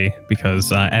brevity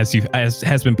because as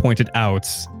has been pointed out,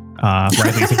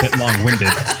 Riley's a bit long-winded.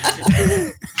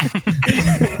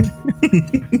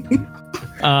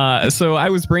 So I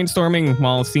was brainstorming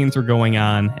while scenes were going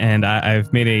on, and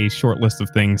I've made a short list of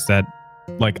things that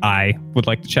like I would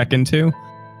like to check into.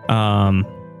 One,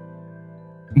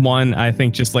 I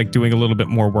think just like doing a little bit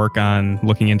more work on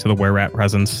looking into the were-rat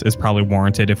presence is probably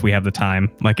warranted if we have the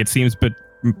time. Like it seems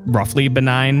roughly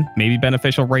benign, maybe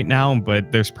beneficial right now,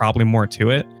 but there's probably more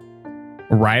to it.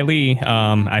 Riley,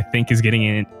 I think, is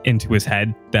getting into his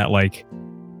head that like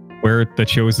we're the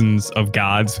chosens of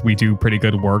gods. We do pretty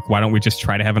good work. Why don't we just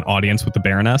try to have an audience with the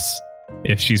Baroness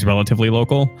if she's relatively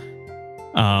local?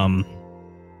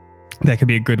 That could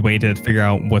be a good way to figure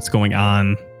out what's going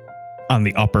on on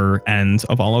the upper end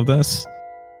of all of this.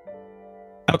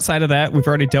 Outside of that, we've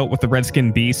already dealt with the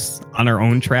redskin beasts on our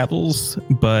own travels,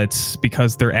 but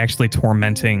because they're actually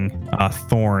tormenting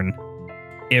Thorn,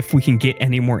 if we can get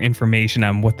any more information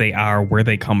on what they are, where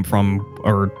they come from,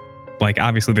 or like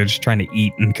obviously they're just trying to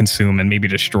eat and consume and maybe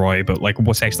destroy, but like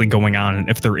what's actually going on, and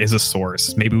if there is a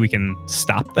source, maybe we can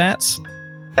stop that.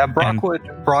 Yeah, Brock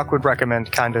would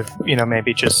recommend kind of,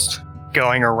 maybe just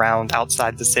going around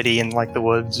outside the city in like the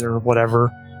woods or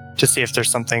whatever to see if there's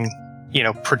something,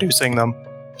 producing them.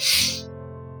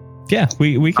 Yeah,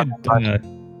 we could.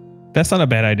 That's not a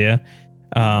bad idea.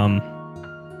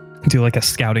 Do like a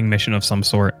scouting mission of some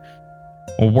sort.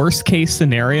 Worst case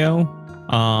scenario,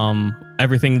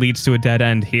 everything leads to a dead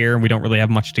end here, and we don't really have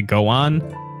much to go on.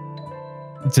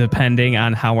 Depending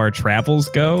on how our travels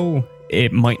go,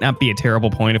 it might not be a terrible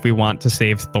point if we want to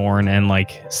save Thorn and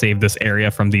like save this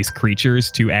area from these creatures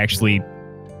to actually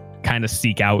kind of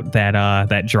seek out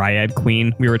that Dryad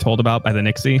Queen we were told about by the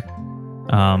Nixie.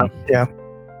 Yeah.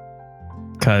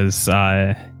 Because,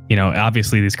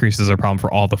 obviously these creatures are a problem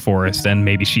for all the forest, and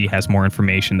maybe she has more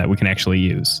information that we can actually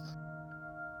use.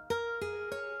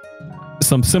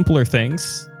 Some simpler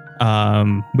things. We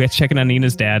have to check in on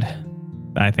Nina's dad.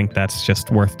 I think that's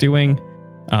just worth doing.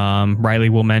 Riley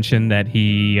will mention that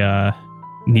he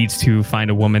needs to find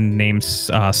a woman named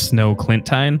Snow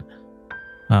Clintine,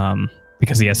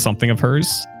 because he has something of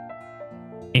hers.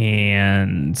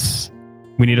 And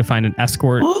we need to find an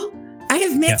escort. Oh, I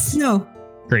have met Snow.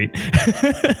 Great.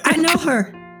 I know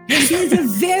her. She is a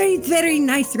very, very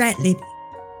nice rat lady.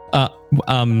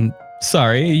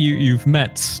 Sorry, you've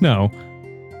met Snow.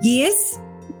 Yes?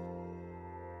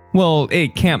 Well,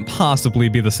 it can't possibly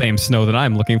be the same Snow that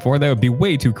I'm looking for. That would be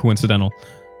way too coincidental.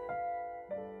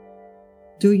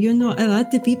 Do you know a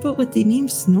lot of people with the name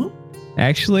Snow?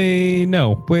 Actually,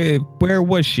 no. Where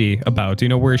was she about? Do you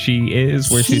know where she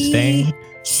is? Where she's staying?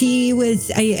 She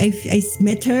was, I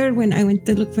met her when I went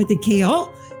to look for the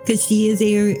KO, because she is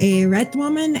a rat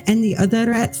woman, and the other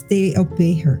rats, they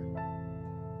obey her.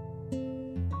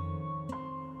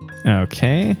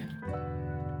 Okay.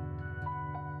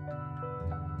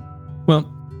 Well,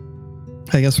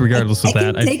 I guess regardless of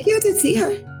that, I can take you to see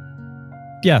her.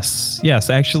 Yes.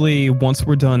 Actually, once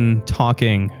we're done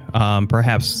talking,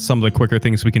 perhaps some of the quicker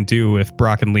things we can do, if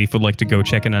Brock and Leaf would like to go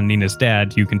check in on Nina's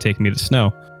dad, you can take me to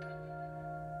Snow.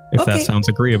 If that sounds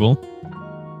agreeable.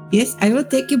 Yes, I will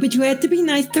take you, but you have to be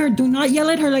nice to her. Do not yell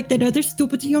at her like that other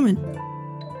stupid human.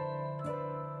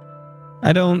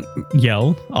 I don't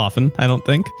yell often, I don't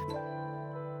think.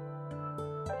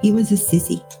 He was a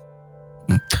sissy.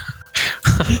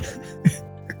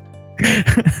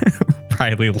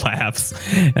 Riley laughs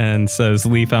and says,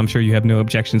 Leaf, I'm sure you have no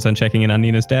objections on checking in on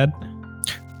Nina's dad?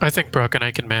 I think Brock and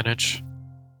I can manage.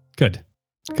 Good.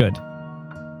 Great.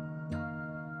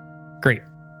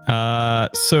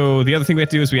 So the other thing we have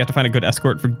to do is we have to find a good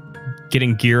escort for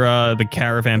getting the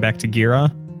caravan back to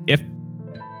Gira. If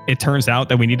it turns out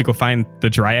that we need to go find the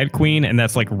Dryad Queen, and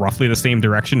that's like roughly the same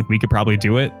direction, we could probably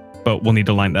do it, but we'll need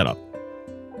to line that up.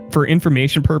 For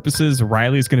information purposes,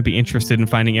 Riley's going to be interested in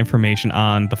finding information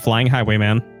on the Flying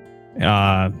Highwayman.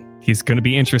 He's going to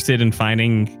be interested in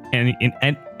finding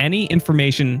any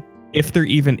information, if there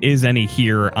even is any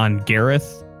here, on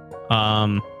Gareth.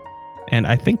 And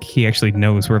I think he actually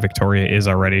knows where Victoria is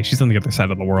already. She's on the other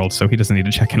side of the world, so he doesn't need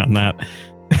to check in on that.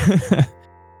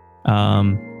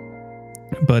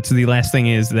 But the last thing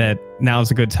is that now's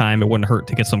a good time. It wouldn't hurt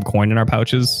to get some coin in our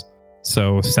pouches.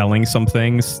 So selling some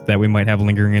things that we might have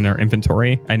lingering in our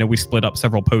inventory. I know we split up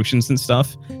several potions and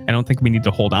stuff. I don't think we need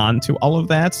to hold on to all of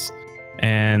that.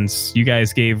 And you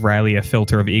guys gave Riley a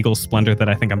filter of Eagle Splendor that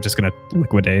I think I'm just going to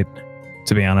liquidate,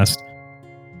 to be honest.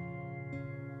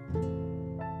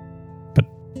 But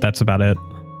that's about it.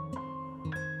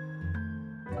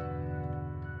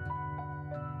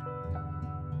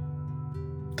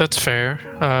 That's fair.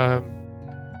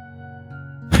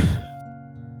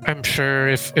 I'm sure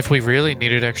if we really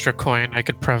needed extra coin, I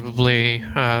could probably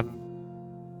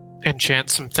enchant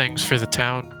some things for the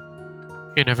town.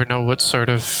 You never know what sort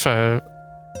of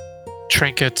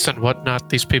trinkets and whatnot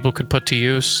these people could put to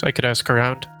use. I could ask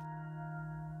around.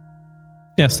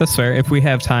 Yes, that's fair. If we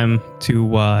have time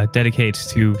to dedicate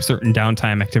to certain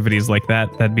downtime activities like that,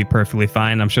 that'd be perfectly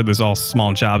fine. I'm sure there's all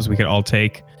small jobs we could all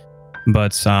take,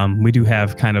 but we do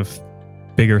have kind of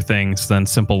bigger things than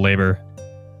simple labor.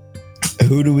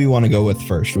 Who do we want to go with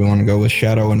first? Do we want to go with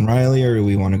Shadow and Riley, or do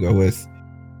we want to go with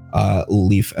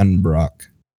Leaf and Brock?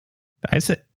 I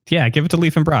said, yeah, give it to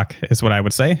Leaf and Brock is what I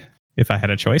would say if I had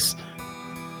a choice.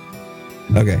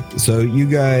 Okay, so you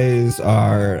guys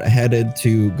are headed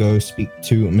to go speak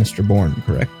to Mr. Bourne,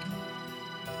 correct?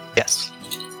 Yes.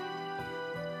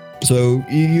 So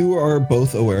you are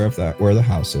both aware of that, where the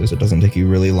house is. It doesn't take you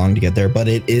really long to get there, but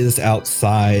it is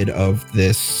outside of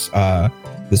this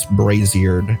this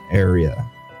braziered area.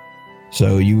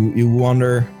 So you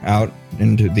wander out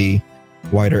into the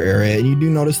wider area, and you do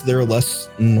notice there are less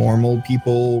normal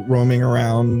people roaming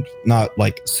around. Not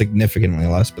like significantly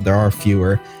less, but there are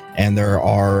fewer, and there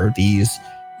are these.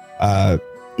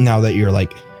 Now that you're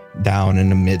like down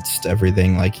in amidst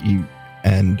everything, like you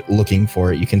and looking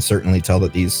for it, you can certainly tell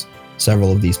that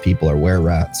several of these people are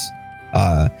were-rats.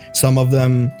 Some of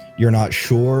them you're not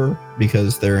sure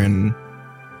because they're in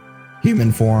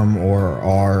human form or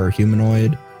are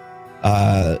humanoid,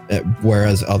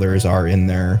 whereas others are in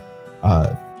their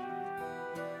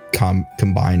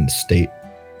combined state.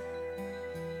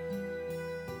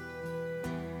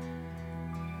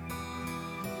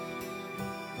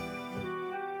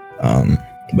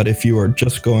 But if you are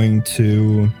just going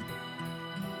to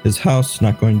his house,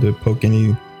 not going to poke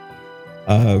any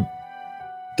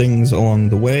things along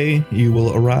the way, you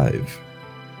will arrive.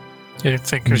 I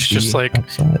think it's just like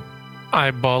outside.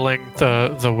 Eyeballing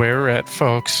the were-rat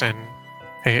folks, and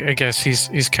I guess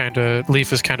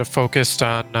Leaf is kind of focused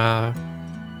on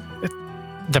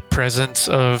the presence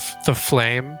of the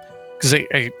flame, because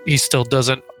he still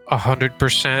doesn't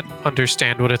 100%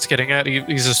 understand what it's getting at.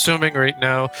 He's assuming right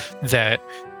now that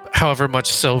however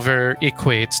much silver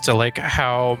equates to like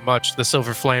how much the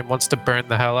silver flame wants to burn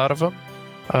the hell out of him.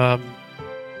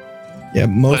 Yeah,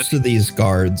 most of these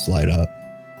guards light up.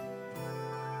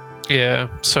 Yeah,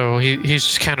 so he's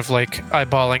just kind of like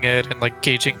eyeballing it and like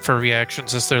gauging for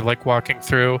reactions as they're like walking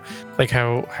through, like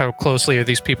how closely are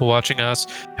these people watching us,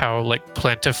 how like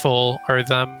plentiful are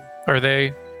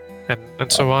they,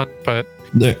 and so on. But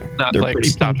they're like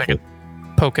stopping and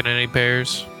poking any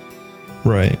bears.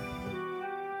 Right.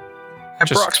 And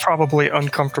Brock's probably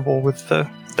uncomfortable with the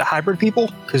hybrid people,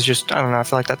 because I don't know, I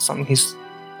feel like that's something he's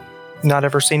not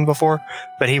ever seen before,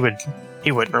 but he wouldn't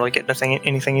really get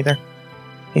anything either.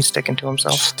 He's sticking to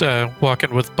himself. Just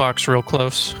walking with Box real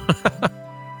close.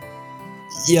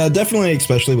 Yeah, definitely,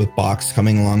 especially with Box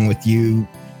coming along with you.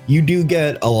 You do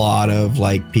get a lot of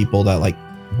like people that like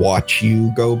watch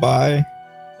you go by,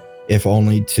 if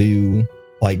only to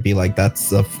like be like,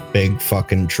 that's a big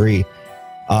fucking tree.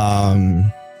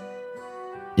 And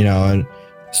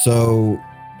so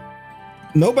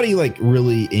nobody like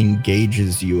really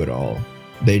engages you at all.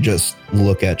 They just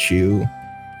look at you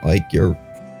like you're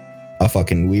a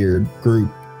fucking weird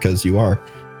group, because you are.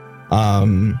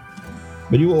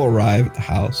 But you will arrive at the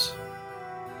house.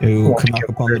 You can knock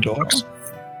upon the door.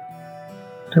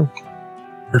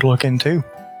 Weird looking too.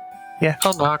 Yeah,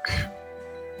 I'll knock.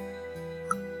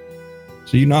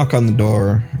 So you knock on the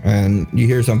door and you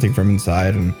hear something from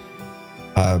inside, and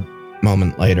a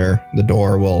moment later the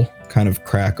door will kind of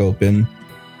crack open,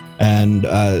 and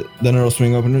then it'll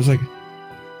swing open. It's like,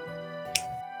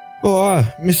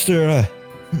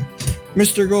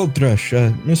 Mr. Goldthrush,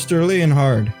 Mr.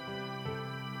 Leonhard.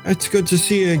 It's good to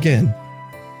see you again.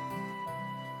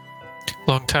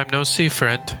 Long time no see,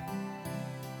 friend.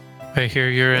 I hear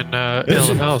you're in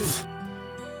ill health.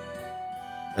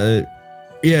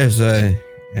 Yes,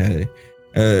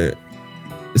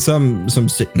 some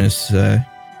sickness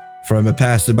from a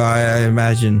passerby, I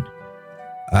imagine.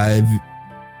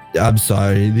 I'm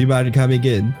sorry. Do you mind coming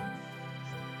in?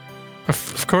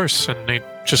 Of course, and he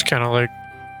just kind of like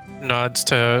nods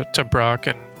to Brock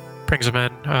and brings him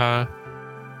in.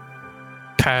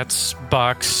 Pats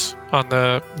Box on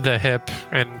the hip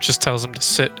and just tells him to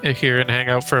sit here and hang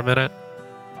out for a minute.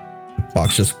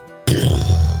 Box just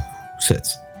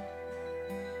sits.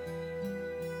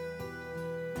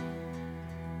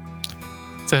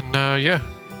 Then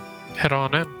head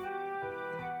on in.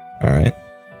 All right.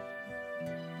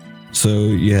 So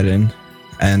you head in,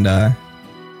 and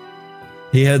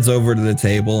he heads over to the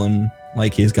table, and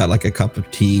like he's got like a cup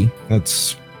of tea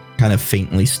that's kind of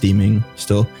faintly steaming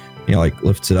still. He like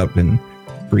lifts it up and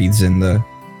breathes in the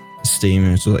steam,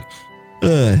 and it's like,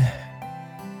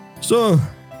 so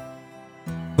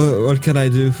what can I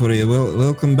do for you? Well,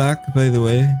 welcome back, by the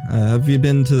way. Have you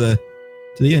been to the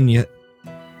inn yet?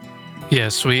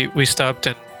 Yes, we stopped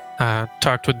and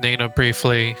talked with Nina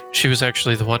briefly. She was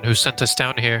actually the one who sent us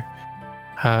down here.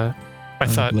 I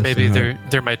thought maybe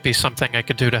there might be something I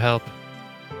could do to help.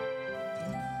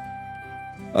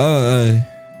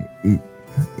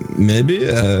 Maybe.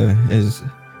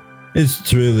 It's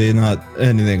truly not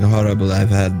anything horrible. I've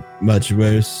had much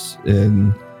worse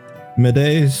in my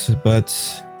days, but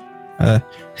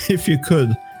if you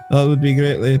could, that would be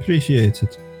greatly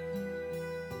appreciated.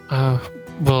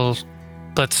 Well,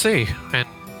 let's see. And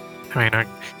I mean,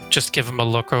 just give him a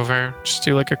look over. Just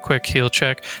do like a quick heal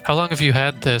check. How long have you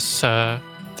had this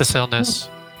illness?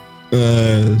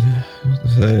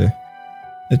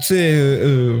 I'd say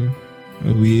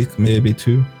a week, maybe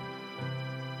 2.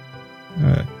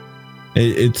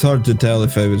 It's hard to tell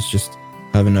if I was just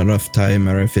having a rough time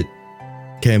or if it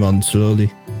came on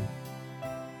slowly.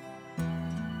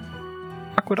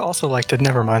 I would also like to.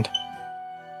 Never mind.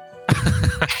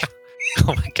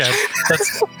 Oh my god.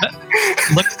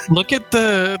 Look at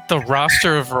the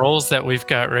roster of rolls that we've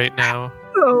got right now.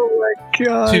 Oh my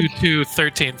god. 2, 2,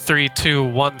 13, 3, 2,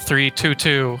 1, 3, 2,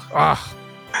 2. Ah.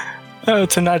 Oh,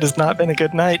 tonight has not been a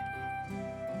good night.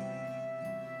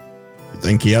 You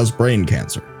think he has brain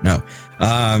cancer? No.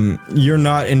 You're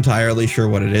not entirely sure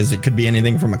what it is. It could be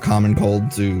anything from a common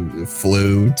cold to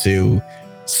flu to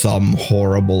some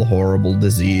horrible, horrible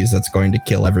disease that's going to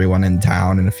kill everyone in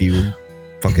town in a few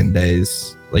fucking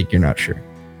days. Like, you're not sure.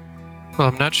 Well,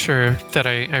 I'm not sure that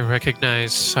I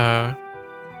recognize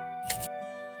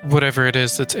whatever it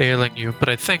is that's ailing you, but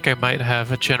I think I might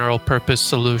have a general purpose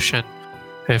solution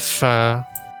if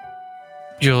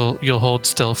you'll hold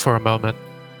still for a moment.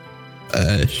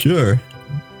 Sure.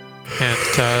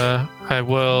 And I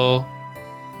will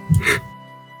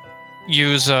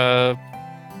use a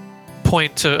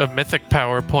mythic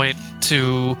power point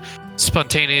to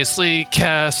spontaneously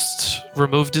cast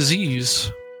Remove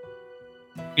Disease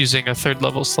using a 3rd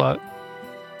level slot.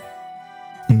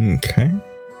 Okay.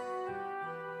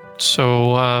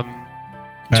 So,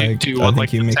 do you want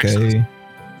like you make text?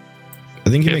 I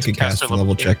think you make a caster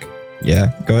level check.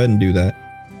 Yeah, go ahead and do that.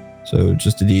 So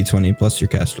just a d20 plus your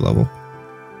caster level.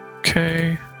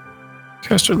 Okay.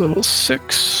 Caster level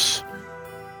 6.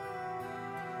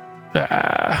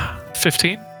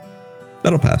 15.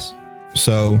 That'll pass.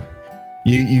 So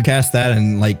you cast that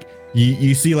and like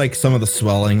you see like some of the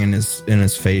swelling in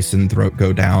his face and throat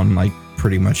go down like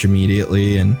pretty much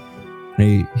immediately, and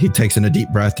he takes in a deep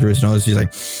breath through his nose. He's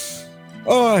like,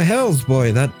 "Oh hells,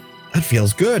 boy, that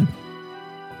feels good."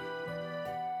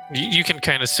 You can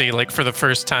kind of see, like, for the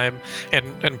first time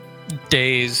in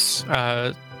days,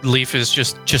 Leaf is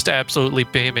just absolutely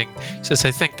beaming. He says,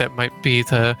 "I think that might be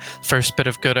the first bit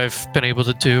of good I've been able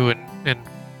to do in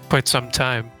quite some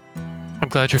time. I'm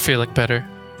glad you're feeling better."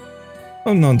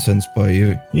 Oh nonsense,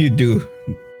 boy! You do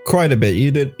quite a bit.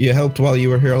 You helped while you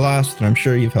were here last, and I'm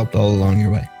sure you've helped all along your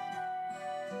way.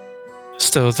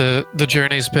 Still, the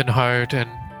journey's been hard, and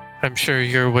I'm sure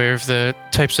you're aware of the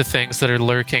types of things that are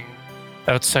lurking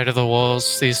outside of the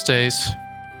walls these days.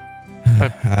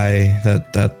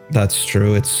 That's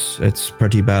true. It's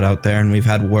pretty bad out there, and we've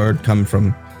had word come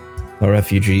from the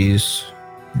refugees,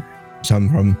 some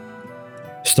from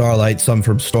Starlight, some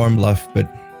from Stormbluff, but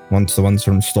once the ones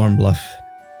from Stormbluff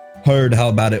heard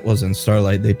how bad it was in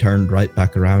Starlight, they turned right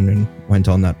back around and went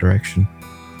on that direction.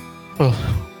 Well,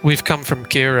 we've come from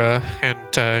Gira,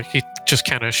 and he just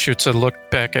kind of shoots a look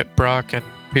back at Brock, and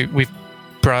we've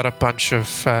brought a bunch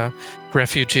of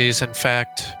refugees, in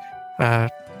fact,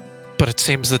 but it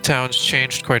seems the town's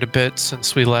changed quite a bit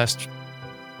since we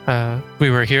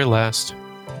were here last.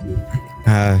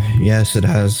 Yes, it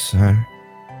has.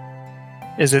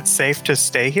 Is it safe to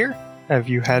stay here? Have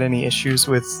you had any issues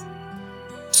with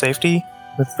safety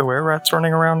with the were-rats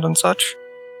running around and such?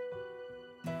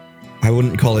 I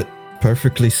wouldn't call it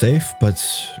perfectly safe, but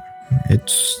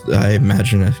it's, I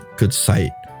imagine, a good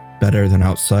sight, better than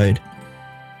outside.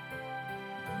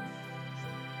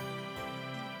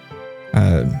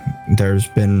 There's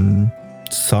been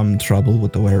some trouble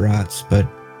with the were-rats, but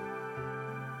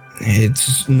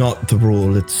it's not the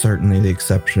rule, it's certainly the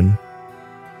exception.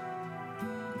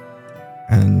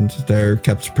 And they're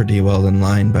kept pretty well in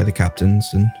line by the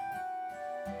captains, and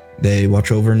they watch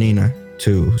over Nina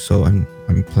too, so I'm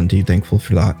plenty thankful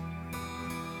for that.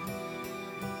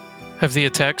 Have the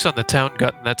attacks on the town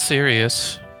gotten that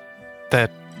serious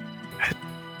that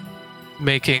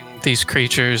making these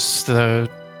creatures,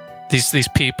 these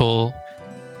people,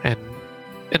 and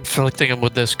inflicting them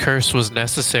with this curse was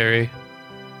necessary?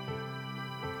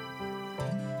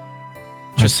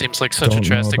 Just seems like such a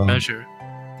drastic measure.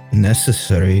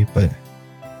 Necessary, but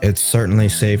it's certainly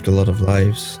saved a lot of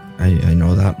lives. I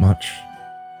know that much.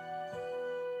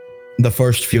 The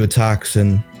first few attacks,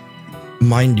 and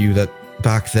mind you that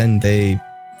back then they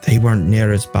weren't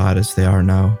near as bad as they are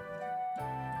now.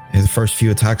 In the first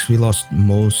few attacks, we lost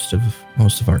most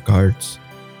of our guards.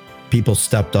 People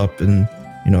stepped up and,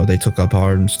 they took up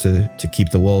arms to keep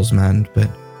the walls manned, but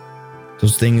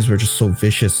those things were just so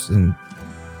vicious, and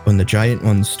when the giant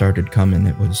ones started coming,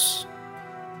 it was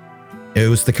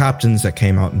the captains that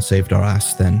came out and saved our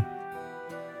ass then.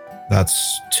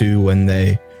 That's too when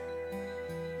they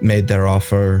made their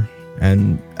offer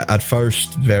And at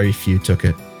first, very few took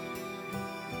it.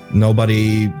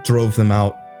 Nobody drove them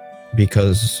out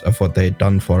because of what they'd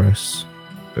done for us.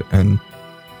 And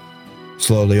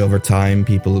slowly over time,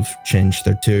 people have changed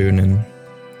their tune, and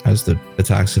as the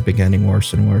attacks have been getting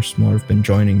worse and worse, more have been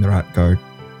joining the Rat Guard.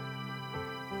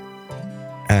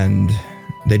 And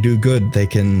they do good.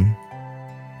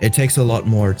 It takes a lot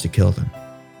more to kill them.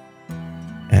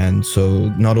 And so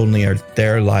not only are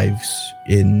their lives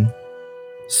in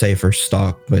safer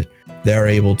stock, but they're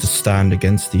able to stand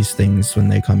against these things when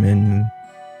they come in, and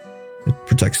it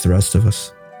protects the rest of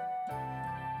us.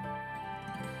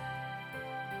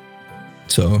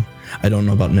 So I don't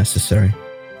know about necessary,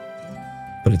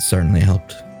 but it certainly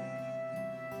helped.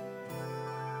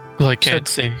 Well, I can't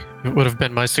say it would have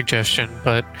been my suggestion,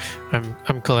 but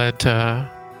I'm glad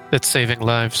it's saving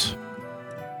lives.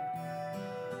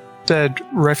 Said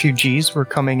refugees were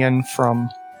coming in from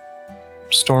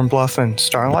Stormbluff and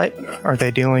Starlight. Are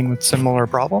they dealing with similar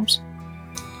problems?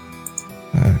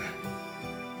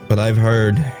 But I've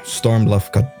heard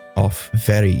Stormbluff got off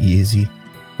very easy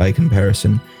by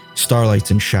comparison.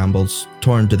 Starlight's in shambles,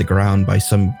 torn to the ground by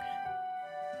some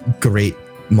great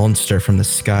monster from the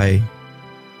sky.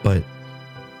 But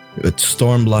with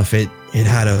Stormbluff, it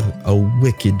had a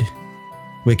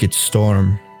wicked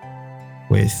storm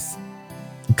with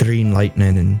green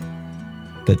lightning and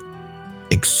that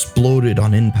exploded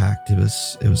on impact. It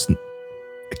was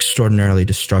extraordinarily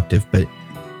destructive, but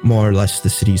more or less the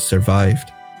city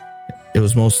survived. It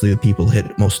was mostly the people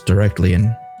hit most directly,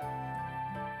 and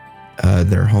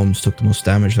their homes took the most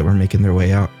damage that were making their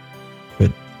way out.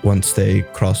 But once they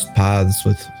crossed paths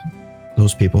with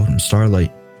those people from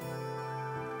Starlight,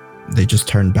 they just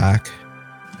turned back.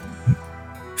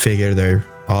 Figure their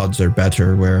odds are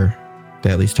better where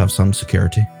they at least have some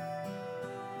security.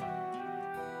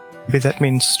 Maybe that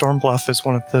means Stormbluff is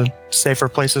one of the safer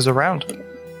places around.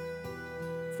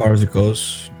 As far as it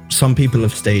goes, some people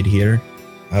have stayed here.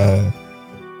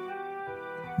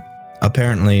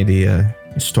 Apparently the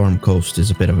Storm Coast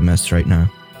is a bit of a mess right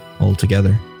now,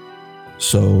 altogether.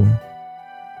 So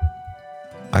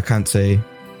I can't say,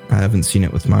 I haven't seen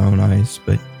it with my own eyes,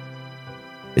 but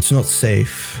it's not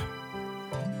safe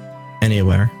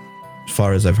anywhere, as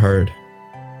far as I've heard.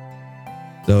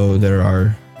 Though there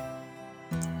are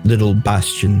little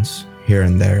bastions here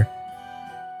and there.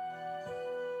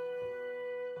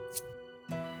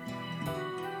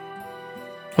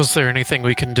 Was there anything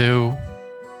we can do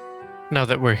now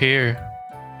that we're here?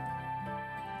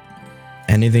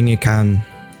 Anything you can.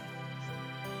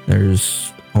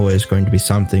 There's always going to be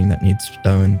something that needs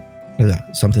doing.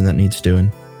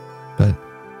 But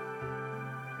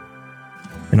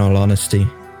in all honesty,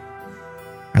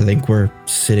 I think we're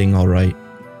sitting all right.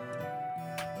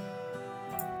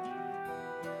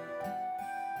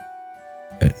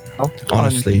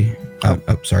 Honestly,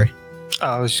 sorry.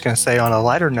 I was just going to say, on a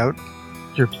lighter note,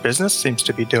 your business seems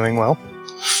to be doing well.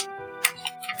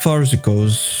 As far as it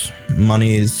goes,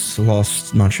 money has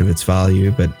lost much of its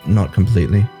value, but not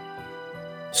completely.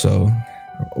 So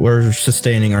we're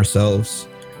sustaining ourselves.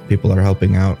 People are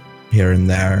helping out here and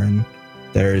there, and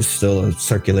there is still a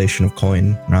circulation of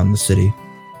coin around the city.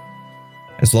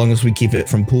 As long as we keep it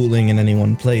from pooling in any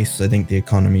one place, I think the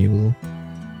economy will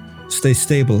stay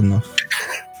stable enough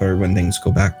for when things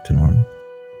go back to normal.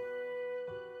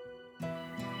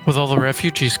 With all the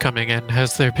refugees coming in,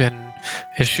 has there been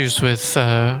issues with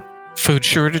food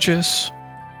shortages?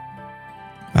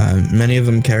 Many of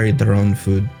them carried their own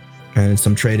food, and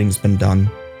some trading's been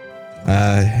done.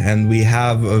 And we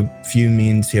have a few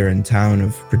means here in town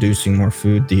of producing more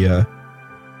food. The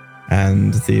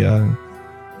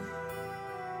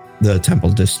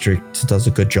Temple District does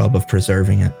a good job of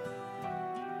preserving it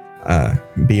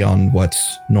beyond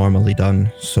what's normally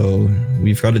done. So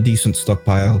we've got a decent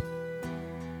stockpile,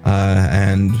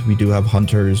 and we do have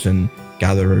hunters and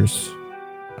gatherers.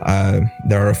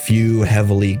 There are a few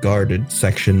heavily guarded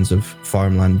sections of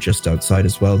farmland just outside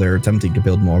as well. They're attempting to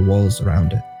build more walls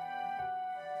around it.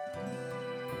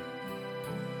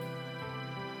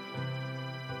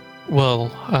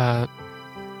 Well,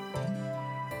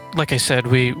 like I said,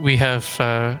 we have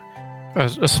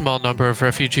a small number of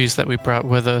refugees that we brought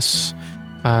with us.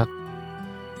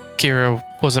 Kira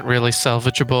wasn't really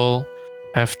salvageable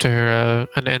after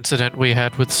an incident we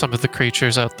had with some of the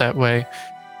creatures out that way.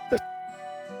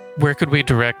 Where could we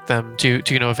direct them? Do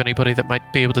you know of anybody that might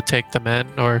be able to take them in,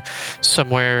 or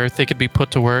somewhere they could be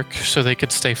put to work so they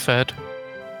could stay fed?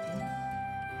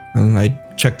 I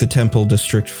checked the Temple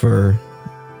District for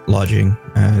lodging.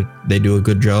 They do a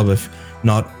good job of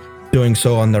not doing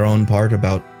so on their own part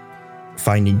about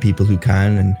finding people who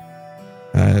can,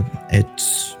 and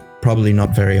it's probably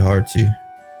not very hard to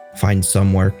find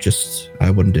some work, just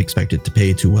I wouldn't expect it to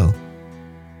pay too well.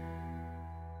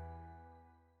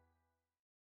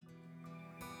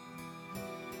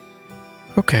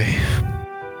 Okay.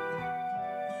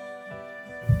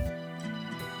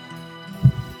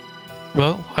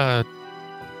 Well,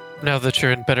 now that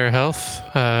you're in better health,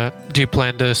 do you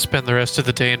plan to spend the rest of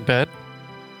the day in bed?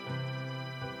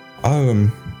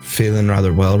 I'm feeling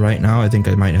rather well right now. I think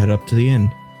I might head up to the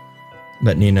inn.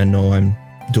 Let Nina know I'm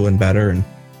doing better and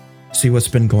see what's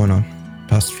been going on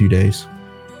past few days.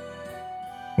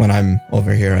 When I'm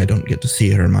over here, I don't get to see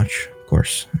her much, of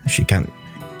course. She can't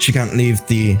leave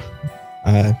the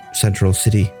central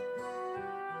city.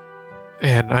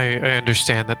 And I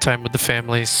understand that time with the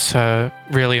family's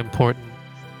really important.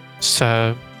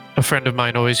 So, a friend of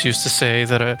mine always used to say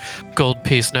that a gold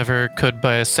piece never could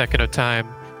buy a second of time.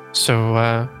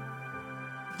 So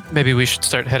maybe we should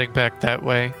start heading back that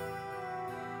way.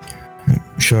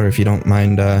 Sure, if you don't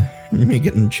mind me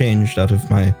getting changed out of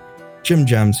my gym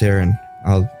jams here, and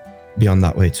I'll be on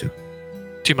that way too.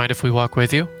 Do you mind if we walk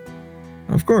with you?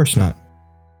 Of course not.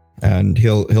 And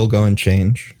he'll go and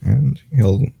change, and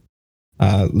he'll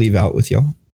leave out with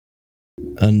y'all.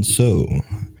 And so,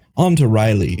 on to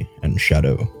Riley and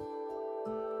Shadow.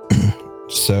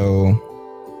 So,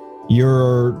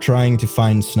 you're trying to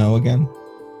find Snow again?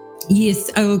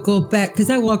 Yes, I will go back because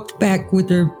I walked back with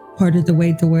her part of the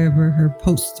way to wherever her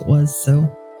post was. So,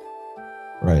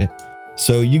 Right.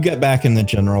 So you get back in the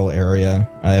general area,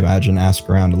 I imagine, ask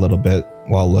around a little bit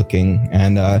while looking,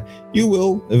 and you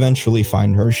will eventually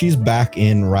find her. She's back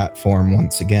in rat form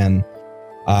once again.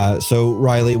 So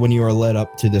Riley, when you are led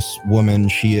up to this woman,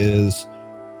 she is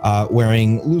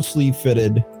wearing loosely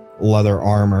fitted leather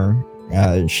armor.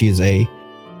 She is a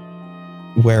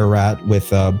were-rat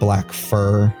with black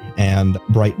fur and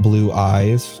bright blue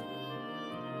eyes.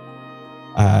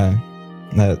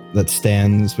 That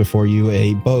stands before you,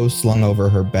 a bow slung over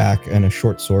her back and a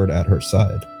short sword at her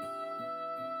side.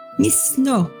 Miss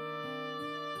Snow.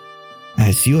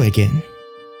 It's you again.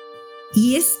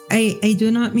 Yes, I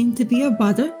do not mean to be a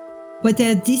bother, but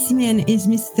this man is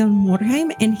Mr.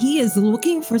 Morheim, and he is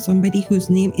looking for somebody whose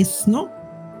name is Snow.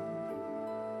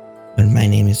 Well, my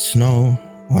name is Snow.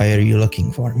 Why are you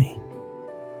looking for me?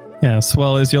 Yes,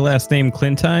 well, is your last name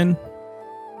Clintine?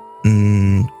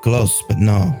 Close, but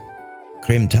no.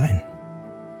 Crimtine.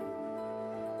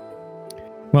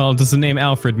 Well, does the name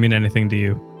Alfred mean anything to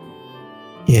you?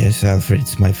 Yes,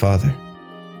 Alfred's my father.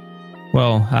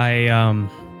 Well, I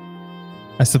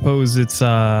suppose it's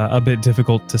a bit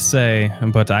difficult to say,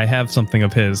 but I have something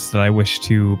of his that I wish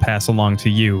to pass along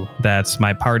to you that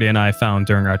my party and I found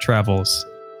during our travels.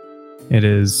 It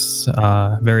is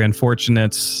very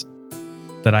unfortunate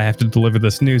that I have to deliver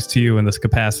this news to you in this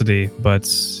capacity, but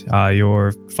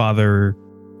your father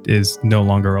is no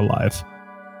longer alive.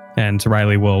 And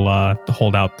Riley will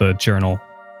hold out the journal.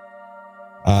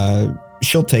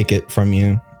 She'll take it from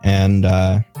you, and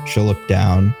she'll look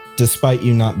down. Despite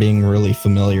you not being really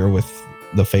familiar with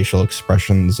the facial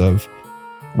expressions of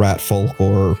rat folk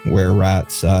or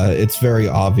were-rats, it's very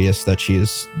obvious that she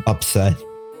is upset.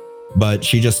 But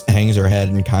she just hangs her head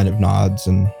and kind of nods,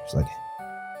 and she's like,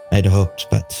 I'd hoped,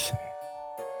 but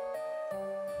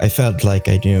I felt like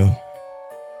I knew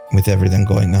with everything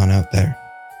going on out there.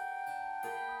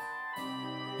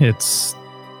 It's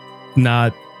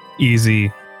not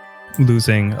easy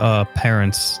losing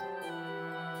parents.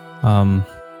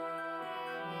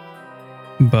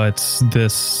 But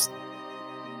this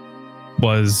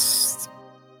was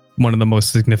one of the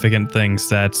most significant things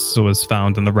that was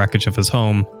found in the wreckage of his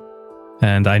home.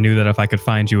 And I knew that if I could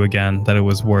find you again, that it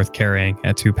was worth carrying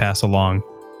and to pass along,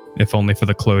 if only for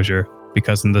the closure,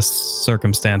 because in this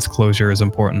circumstance, closure is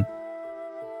important.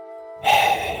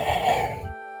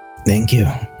 Thank you.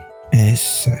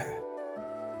 Yes,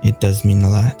 it does mean a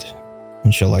lot.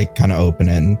 And she'll kind of open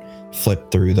it and flip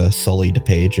through the sullied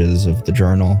pages of the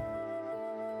journal.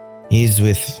 He's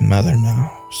with Mother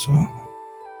now, so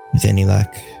with any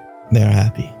luck, they're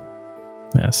happy.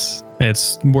 Yes,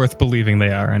 it's worth believing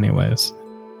they are anyways.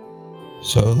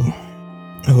 So,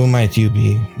 who might you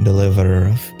be, deliverer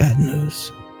of bad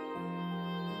news?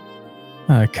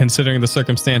 Considering the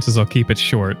circumstances, I'll keep it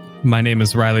short. My name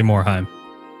is Riley Morheim,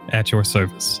 at your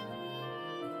service.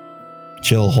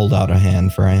 She'll hold out a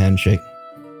hand for a handshake.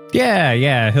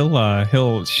 Yeah,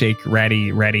 he'll shake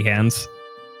ratty hands.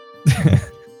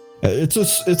 It's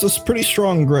a pretty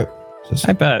strong grip.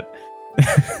 I bet.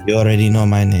 You already know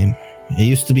my name. I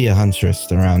used to be a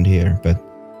huntress around here, but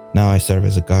now I serve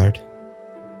as a guard.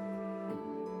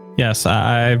 Yes,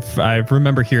 I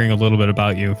remember hearing a little bit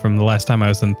about you from the last time I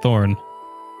was in Thorn.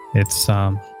 It's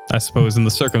I suppose in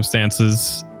the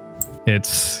circumstances,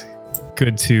 it's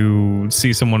good to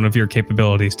see someone of your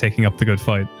capabilities taking up the good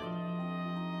fight.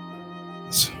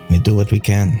 So we do what we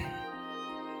can.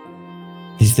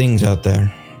 These things out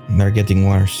there, they're getting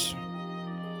worse.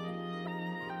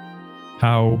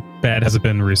 How bad has it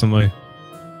been recently?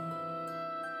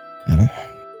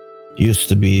 Used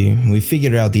to be, we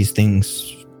figured out these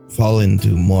things fall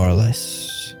into more or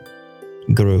less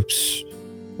groups.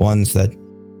 Ones that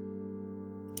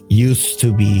used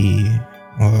to be,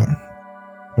 or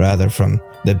rather from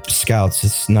the scouts,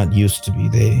 it's not used to be.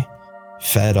 They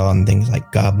fed on things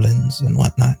like goblins and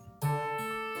whatnot.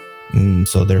 And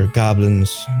so there are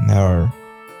goblins, there are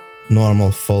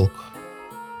normal folk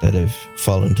that have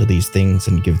fallen to these things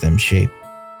and give them shape.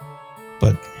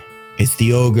 But it's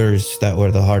the ogres that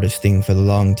were the hardest thing for the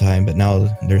long time, but now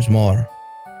there's more.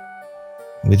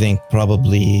 We think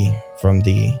probably from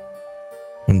the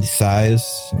size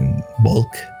and bulk,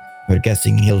 we're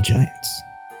guessing hill giants.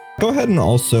 Go ahead and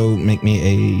also make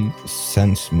me a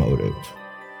sense motive.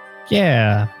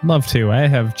 Yeah, love to. I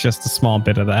have just a small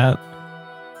bit of that.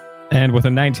 And with a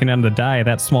 19 on the die,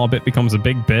 that small bit becomes a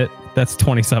big bit. That's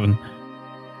 27.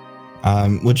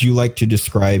 Would you like to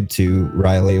describe to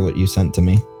Riley what you sent to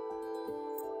me?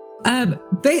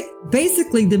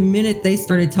 Basically, the minute they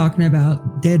started talking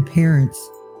about dead parents,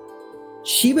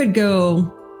 she would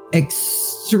go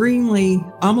extremely,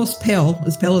 almost pale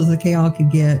as the KL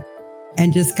could get,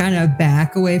 and just kind of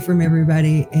back away from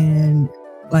everybody, and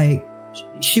like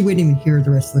she wouldn't even hear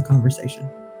the rest of the conversation.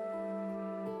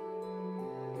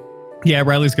 Yeah,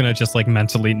 Riley's gonna just like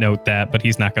mentally note that, but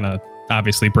he's not gonna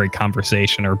obviously break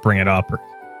conversation or bring it up or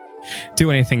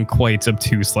do anything quite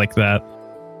obtuse like that.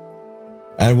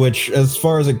 And which, as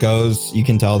far as it goes, you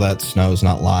can tell that Snow's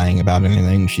not lying about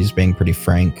anything. She's being pretty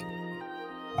frank.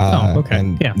 Okay.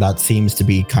 And yeah. that seems to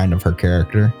be kind of her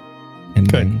character in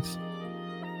things.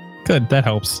 Good, that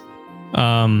helps.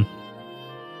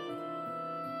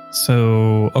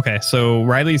 So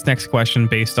Riley's next question,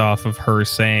 based off of her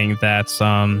saying that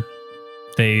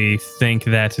they think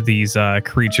that these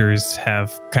creatures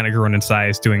have kind of grown in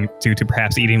size due to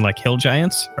perhaps eating like hill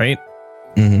giants, right?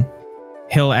 Mm-hmm.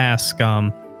 He'll ask,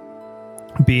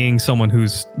 being someone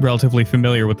who's relatively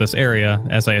familiar with this area,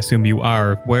 as I assume you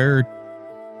are, where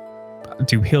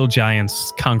do hill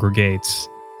giants congregate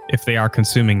if they are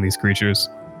consuming these creatures?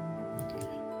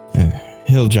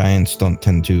 Hill giants don't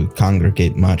tend to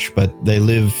congregate much, but they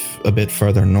live a bit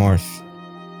further north.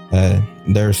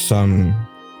 There's some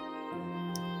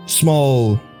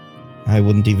small, I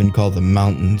wouldn't even call them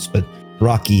mountains, but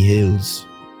rocky hills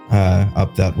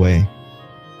up that way.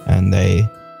 And they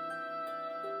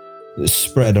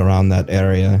spread around that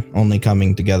area, only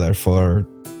coming together for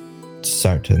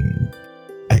certain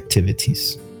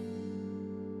activities.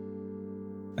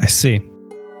 I see.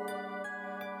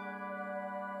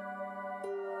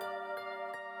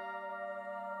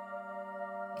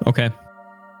 Okay.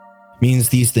 Means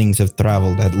these things have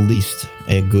traveled at least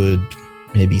a good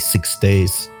maybe 6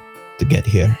 days to get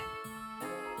here.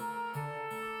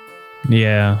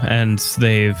 Yeah, and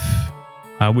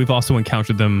we've also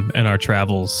encountered them in our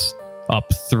travels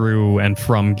up through and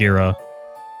from Gira.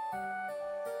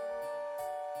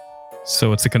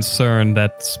 So it's a concern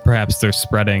that perhaps they're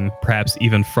spreading, perhaps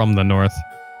even from the north.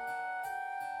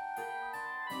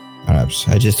 Perhaps.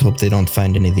 I just hope they don't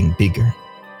find anything bigger.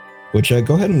 Which,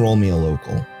 go ahead and roll me a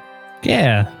local.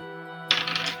 Yeah.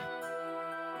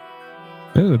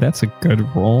 Ooh, that's a good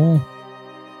roll.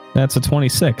 That's a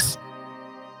 26.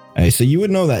 Hey, so you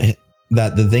would know that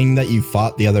the thing that you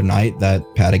fought the other night, that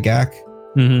Patagak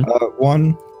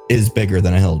one, is bigger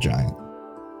than a hill giant.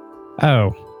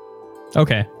 Oh.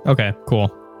 Okay,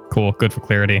 cool. Good for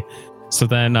clarity. So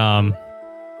then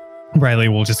Riley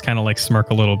will just kind of like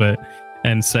smirk a little bit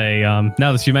and say,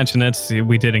 now that you mention it,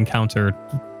 we did encounter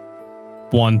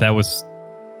one that was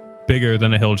bigger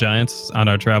than a hill giant on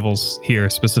our travels here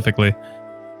specifically.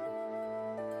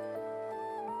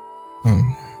 Oh,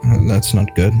 that's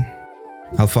not good.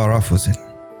 How far off was it?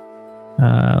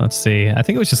 Let's see. I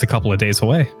think it was just a couple of days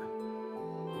away.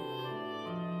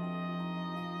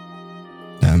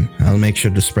 I'll make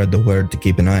sure to spread the word to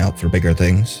keep an eye out for bigger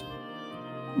things.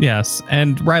 Yes,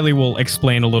 and Riley will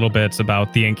explain a little bit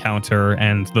about the encounter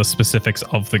and the specifics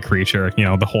of the creature. You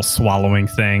know, the whole swallowing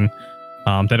thing.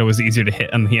 That it was easier to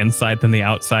hit on the inside than the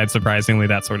outside, surprisingly,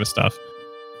 that sort of stuff.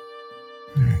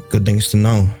 Good things to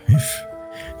know.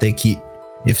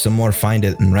 If some more find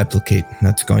it and replicate,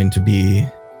 that's going to be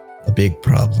a big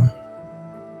problem.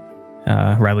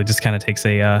 Riley just kind of takes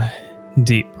a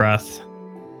deep breath.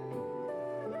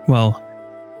 Well,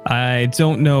 I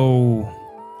don't know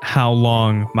how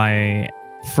long my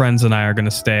friends and I are going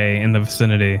to stay in the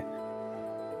vicinity.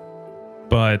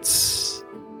 But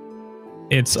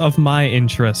it's of my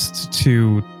interest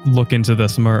to look into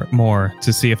this more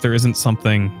to see if there isn't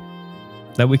something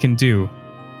that we can do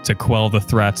to quell the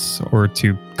threats or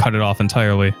to cut it off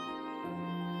entirely.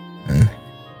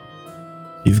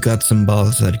 You've got some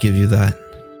balls that give you that.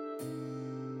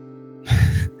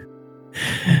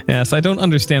 Yes, I don't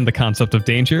understand the concept of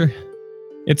danger.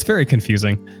 It's very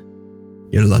confusing.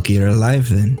 You're lucky you're alive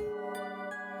then.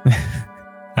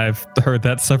 I've heard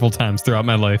that several times throughout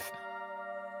my life.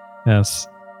 Yes.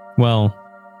 Well,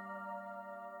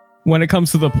 when it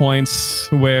comes to the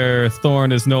points where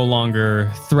Thorn is no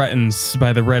longer threatened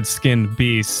by the red-skinned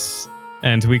beasts,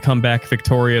 and we come back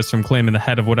victorious from claiming the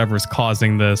head of whatever's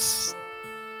causing this,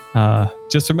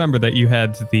 just remember that you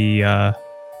had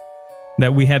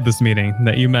that we had this meeting,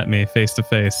 that you met me face to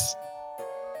face.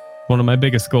 One of my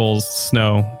biggest goals,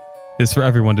 Snow, is for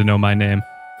everyone to know my name.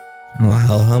 Oh,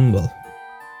 how humble.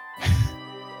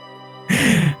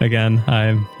 Again,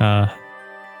 I'm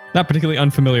not particularly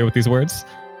unfamiliar with these words.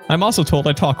 I'm also told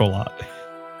I talk a lot.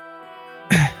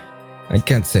 I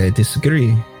can't say I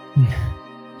disagree.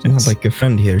 It's not like your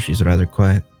friend here. She's rather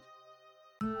quiet.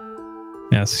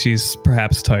 Yes, she's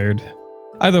perhaps tired.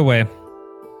 Either way,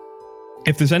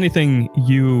 if there's anything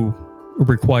you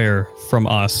require from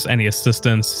us, any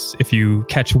assistance, if you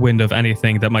catch wind of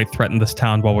anything that might threaten this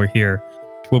town while we're here,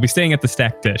 we'll be staying at the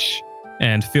Stacked Dish,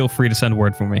 and feel free to send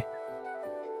word for me.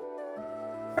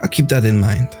 I'll keep that in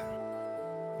mind.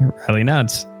 Riley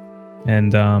nods.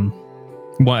 And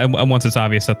once it's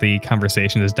obvious that the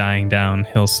conversation is dying down,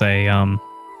 he'll say,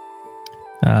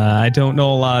 I don't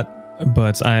know a lot,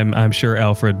 but I'm sure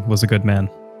Alfred was a good man,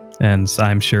 and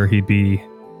I'm sure he'd be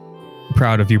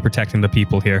proud of you protecting the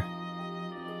people here.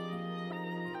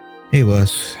 He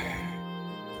was.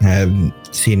 I haven't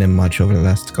seen him much over the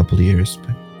last couple of years,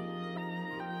 but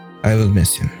I will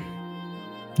miss him.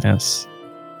 Yes.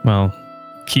 Well,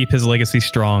 keep his legacy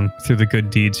strong through the good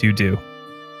deeds you do.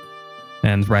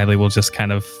 And Riley will just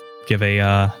kind of give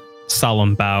a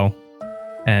solemn bow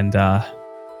and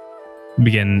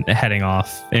begin heading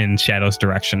off in Shadow's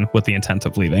direction with the intent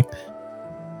of leaving.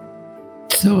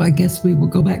 So I guess we will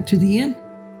go back to the inn.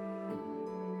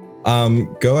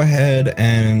 Go ahead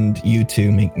and you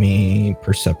two make me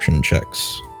perception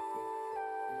checks.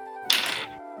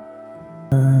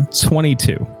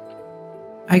 22.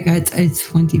 I got a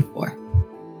 24.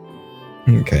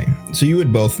 Okay, so you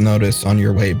would both notice on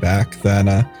your way back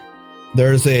that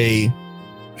there's a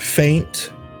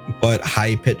faint but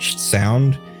high-pitched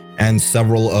sound, and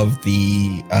several of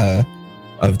these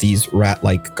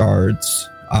rat-like guards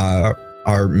are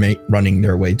running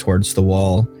their way towards the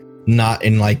wall, not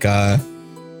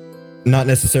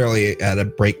necessarily at a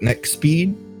breakneck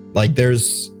speed. Like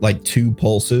there's like 2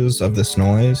 pulses of this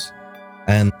noise,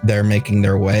 and they're making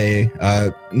their way,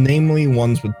 namely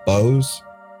ones with bows.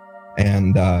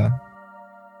 And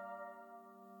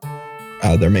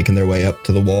they're making their way up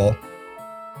to the wall.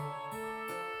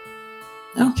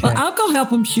 Oh, well, I'll go help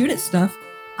them shoot at stuff.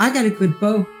 I got a good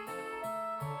bow.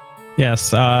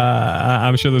 Yes,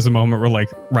 I'm sure there's a moment where like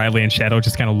Riley and Shadow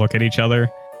just kind of look at each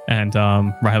other, and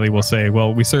Riley will say,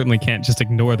 well, we certainly can't just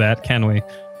ignore that, can we?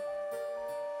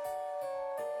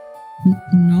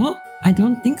 No, I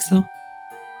don't think so.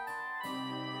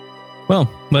 Well,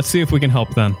 let's see if we can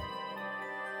help then.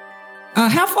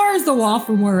 How far is the wall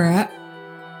from where we're at?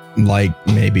 Like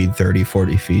maybe 30,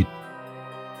 40 feet.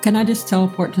 Can I just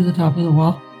teleport to the top of the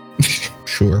wall?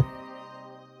 Sure.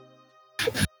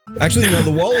 Actually, no,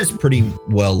 the wall is pretty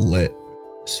well lit.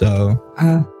 So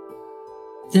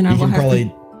then I you will can have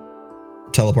probably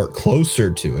teleport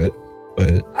closer to it,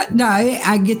 but no,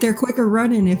 I get there quicker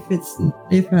running if that's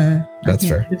I can't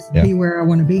fair. Just Yeah. be where I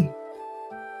want to be.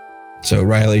 So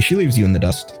Riley, she leaves you in the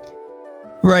dust.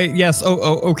 Right, yes.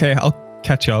 Oh, okay, I'll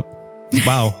catch up.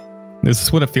 Wow. Is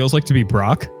this what it feels like to be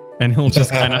Brock? And he'll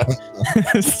just kind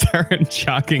of start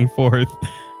jogging forth.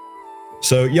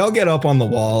 So y'all get up on the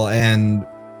wall, and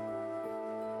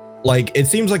like it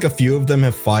seems like a few of them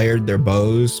have fired their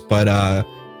bows, but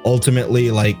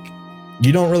ultimately, like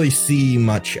you don't really see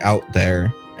much out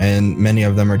there, and many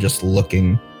of them are just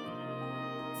looking.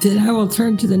 Then I will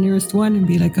turn to the nearest one and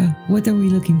be like, what are we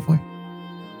looking for?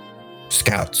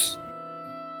 Scouts.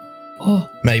 Oh,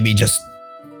 Maybe just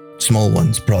small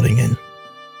ones prodding in.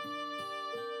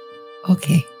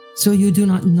 okay. So you do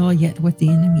not know yet what the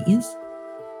enemy is?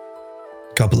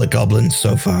 Couple of goblins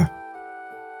so far.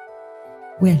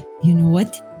 Well, you know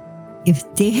what?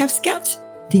 If they have scouts,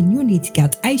 then you need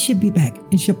scouts. I should be back.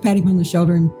 And she'll pat him on the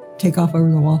shoulder and take off over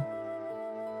the wall.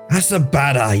 That's a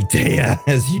bad idea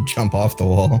as you jump off the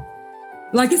wall.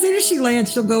 Like as soon as she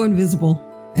lands, she'll go invisible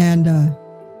and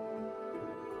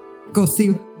go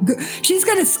see. She's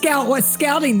gonna scout what's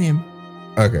scouting them.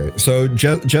 Okay, so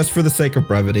just for the sake of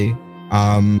brevity,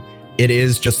 it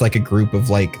is just like a group of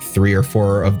like 3 or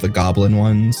 4 of the goblin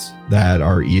ones that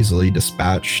are easily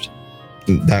dispatched,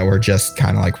 that were just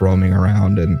kind of like roaming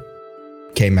around and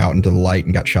came out into the light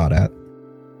and got shot at.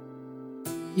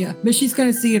 Yeah, but she's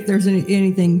gonna see if there's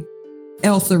anything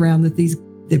else around that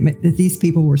these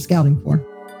people were scouting for.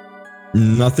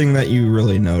 Nothing that you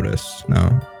really noticed,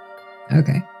 no.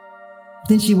 Okay.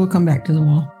 Then she will come back to the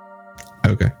wall.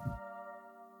 Okay.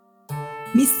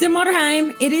 Mr.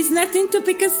 Morheim, it is nothing to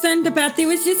be concerned about. There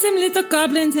was just some little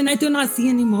goblins and I do not see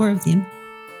any more of them.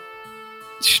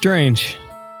 Strange.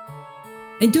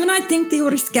 I do not think they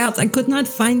were scouts. I could not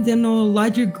find them in a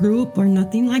larger group or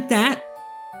nothing like that.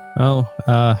 Well,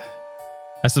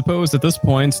 I suppose at this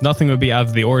point, nothing would be out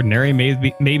of the ordinary.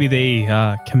 Maybe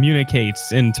they communicate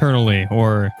internally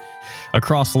or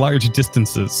across large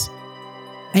distances.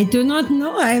 I do not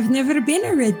know. I have never been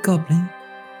a red goblin.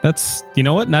 You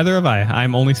know what? Neither have I.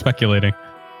 I'm only speculating.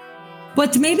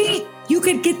 But maybe you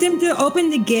could get them to open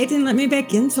the gate and let me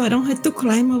back in so I don't have to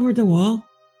climb over the wall.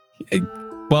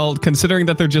 Well, considering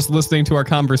that they're just listening to our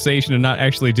conversation and not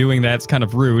actually doing that, it's kind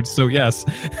of rude. So yes.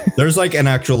 There's like an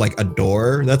actual, like a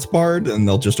door that's barred and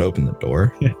they'll just open the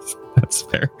door. Yes, that's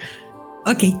fair.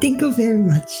 Okay, thank you very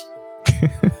much.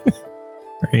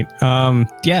 Right.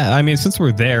 Yeah, I mean, since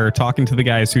we're there talking to the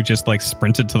guys who just like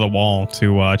sprinted to the wall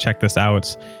to check this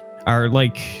out,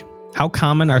 how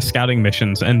common are scouting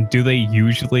missions, and do they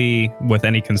usually, with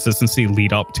any consistency,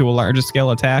 lead up to a larger scale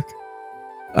attack?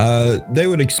 They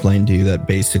would explain to you that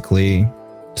basically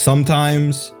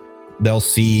sometimes they'll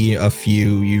see a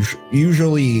few,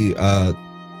 usually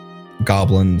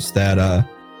goblins that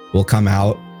will come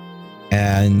out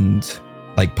and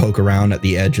like poke around at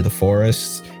the edge of the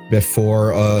forest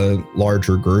before a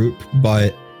larger group,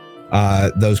 but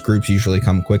those groups usually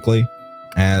come quickly,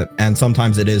 and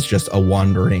sometimes it is just a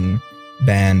wandering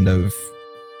band of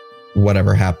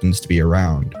whatever happens to be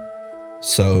around.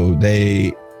 So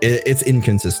it's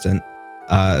inconsistent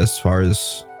as far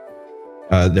as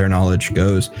their knowledge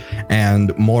goes,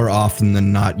 and more often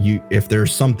than not, if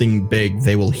there's something big,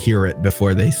 they will hear it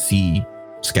before they see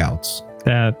scouts.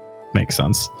 That makes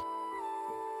sense.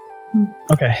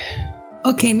 Okay.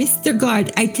 Okay, Mr.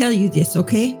 Guard, I tell you this,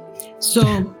 okay?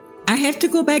 So I have to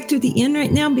go back to the inn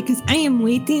right now because I am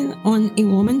waiting on a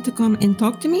woman to come and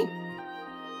talk to me.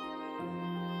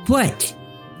 But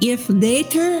if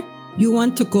later you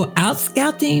want to go out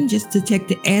scouting just to check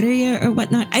the area or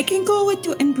whatnot, I can go with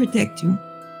you and protect you.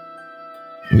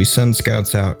 We send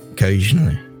scouts out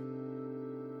occasionally.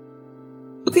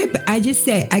 Okay, but I just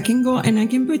say I can go and I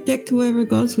can protect whoever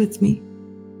goes with me.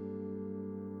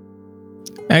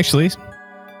 Actually,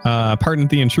 pardon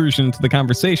the intrusion into the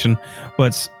conversation,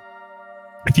 but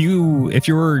if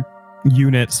your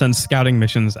unit sends scouting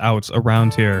missions out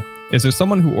around here, is there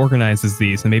someone who organizes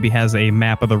these and maybe has a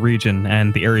map of the region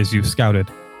and the areas you've scouted?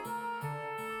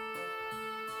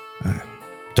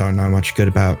 Don't know much good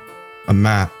about a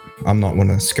map. I'm not one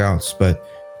of the scouts, but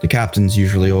the captains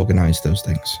usually organize those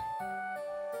things.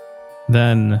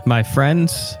 Then, my friend,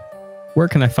 where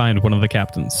can I find one of the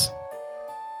captains?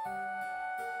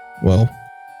 Well,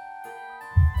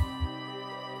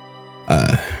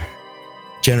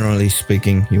 generally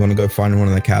speaking, you want to go find one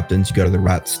of the captains, you go to the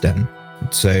Rat's Den.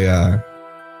 It's a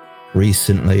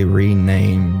recently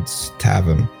renamed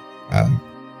tavern,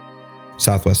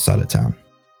 southwest side of town.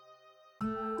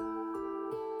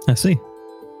 I see.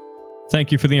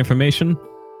 Thank you for the information,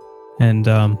 and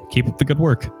keep up the good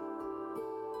work.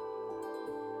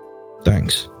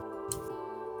 Thanks.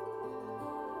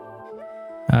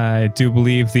 I do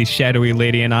believe the shadowy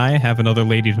lady and I have another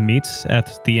lady to meet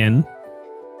at the inn.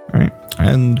 All right.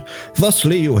 And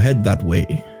thusly you head that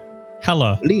way.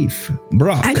 Hella. Leaf,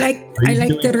 Brock. I like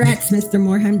the rats, Mr.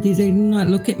 Morheim. They do not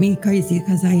look at me crazy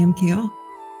because I am Kale.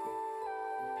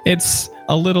 It's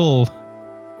a little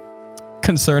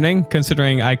concerning,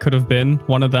 considering I could have been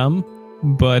one of them,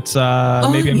 but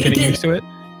maybe I'm getting used to it.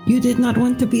 You did not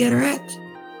want to be a rat.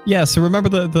 Yeah, so remember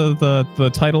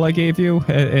the title I gave you?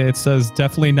 It says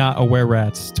definitely not a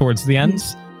were-rat towards the end.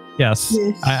 Yes.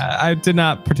 I did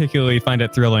not particularly find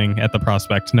it thrilling at the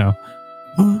prospect, no.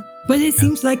 But it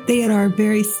seems like they are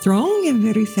very strong and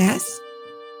very fast.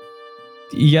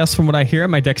 Yes, from what I hear,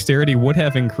 my dexterity would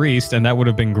have increased, and that would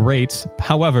have been great.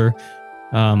 However,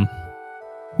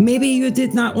 maybe you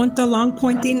did not want the long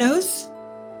pointy nose?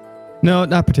 No,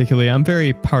 not particularly. I'm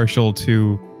very partial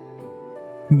to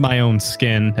my own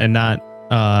skin and not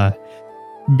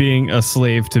being a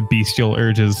slave to bestial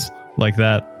urges like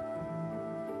that.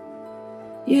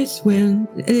 Yes, well,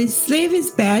 slave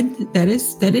is bad. That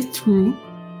is true.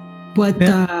 But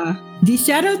the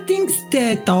shadow thinks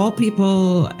that all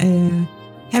people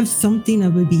have something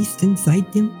of a beast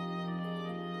inside them.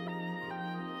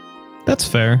 That's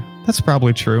fair. That's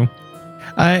probably true.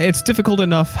 It's difficult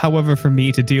enough, however, for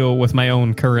me to deal with my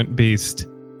own current beast.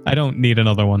 I don't need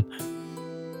another one.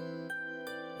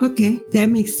 Okay, that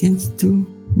makes sense too.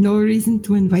 No reason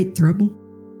to invite trouble.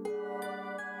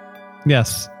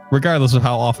 Yes, regardless of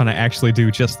how often I actually do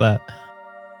just that.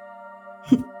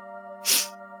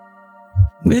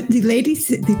 Well, the lady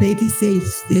says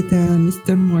that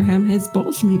Mr. Morham has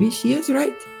balls. Maybe she is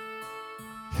right.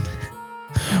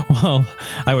 Well,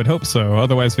 I would hope so.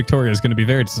 Otherwise, Victoria is going to be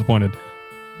very disappointed.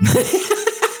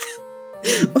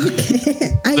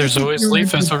 Okay. There's always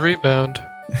Leaf as a rebound.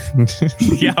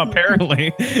 Yeah,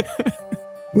 apparently.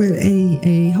 Well,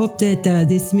 I hope that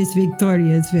this Miss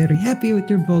Victoria is very happy with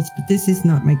her balls, but this is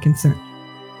not my concern.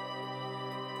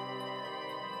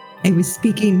 I was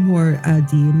speaking more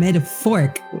the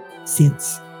metaphoric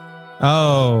sense.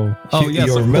 Oh, yes,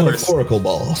 your of metaphorical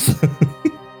balls.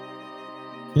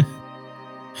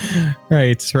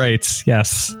 Right.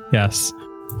 Yes.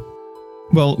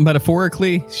 Well,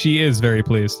 metaphorically, she is very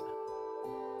pleased.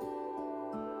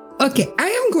 Okay, I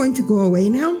am going to go away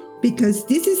now because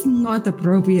this is not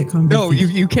appropriate conversation. No,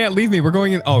 you can't leave me. We're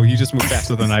going in. Oh, you just move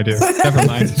faster than I do. Never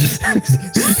mind.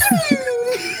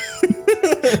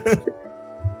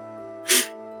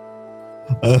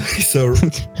 So,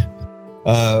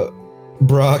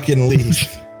 Brock and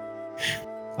Leaf,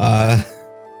 are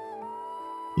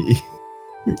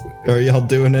y'all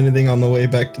doing anything on the way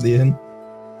back to the inn?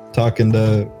 Talking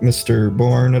to Mr.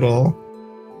 Bourne at all?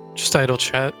 Just idle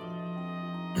chat.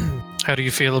 How do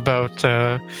you feel about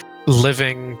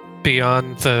living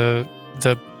beyond the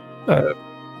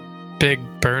big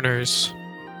burners?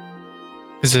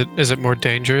 Is it more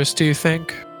dangerous, do you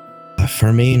think?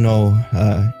 For me, no.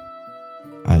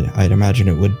 I'd imagine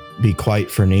it would be quite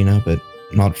for Nina, but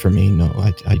not for me. No,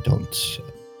 I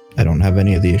don't have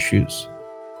any of the issues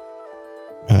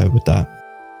with that.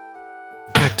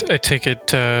 I take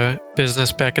it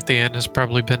business back at the inn has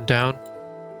probably been down.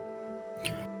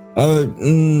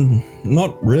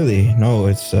 Not really. No,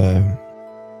 it's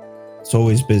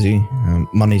always busy.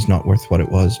 Money's not worth what it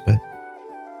was, but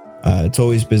it's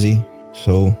always busy.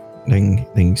 So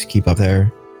things keep up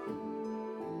there.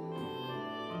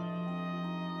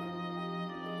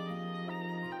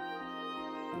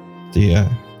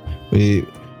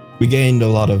 We gained a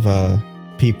lot of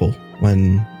people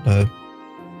when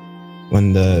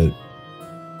the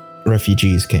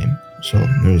refugees came. So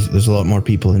there's a lot more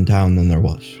people in town than there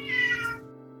was.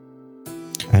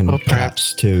 And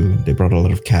cats too. They brought a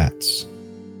lot of cats.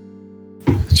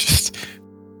 Just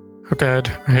oh god,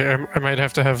 I might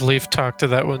have to have Leaf talk to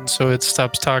that one so it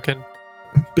stops talking.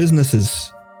 Business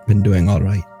has been doing all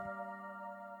right.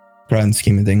 Grand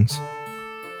scheme of things.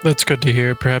 That's good to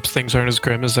hear. Perhaps things aren't as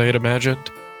grim as I had imagined.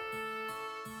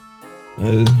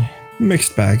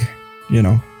 Mixed bag, you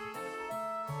know.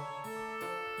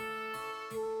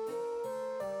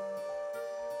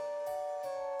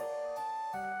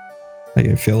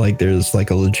 I feel like there's like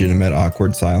a legitimate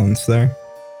awkward silence there.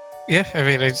 Yeah, I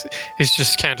mean, he's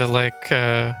just kind of like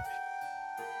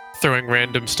throwing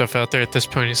random stuff out there at this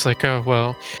point. He's like, oh,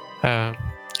 well,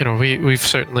 we've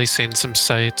certainly seen some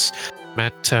sights,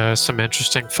 met some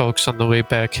interesting folks on the way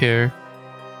back here.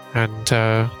 And,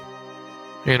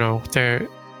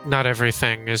 not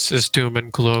everything is doom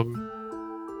and gloom.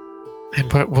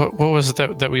 And what was it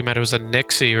that we met? It was a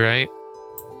Nixie, right?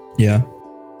 Yeah.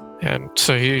 And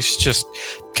so he's just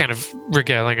kind of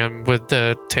regaling him with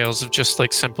the tales of just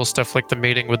like simple stuff like the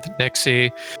meeting with the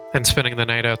Nixie and spending the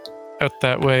night out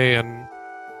that way. And,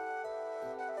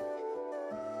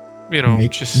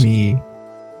 Make just me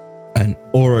an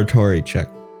oratory check.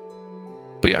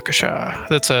 Booyakasha.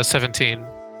 That's a 17.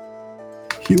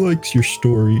 He likes your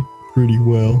story pretty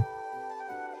well.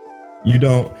 You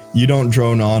don't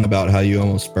drone on about how you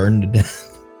almost burned to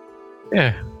death.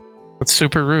 Yeah, that's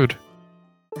super rude.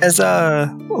 As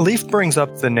Leaf brings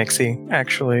up the Nixie,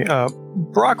 actually,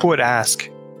 Brock would ask.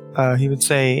 He would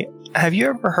say, "Have you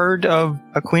ever heard of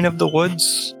a Queen of the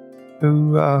Woods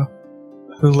who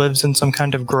lives in some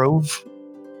kind of grove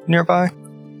nearby?"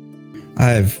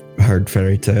 I've heard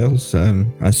fairy tales.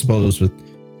 I suppose with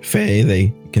Fae,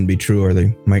 they can be true or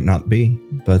they might not be.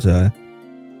 But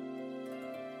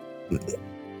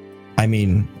I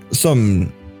mean,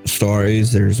 some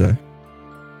stories. There's a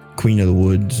Queen of the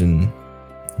Woods, and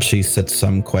she sets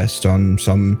some quest on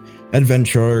some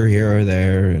adventurer here or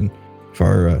there, and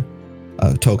for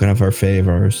a token of her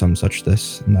favor or some such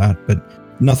this and that. But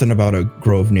Nothing about a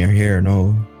grove near here,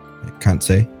 no. I can't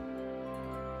say.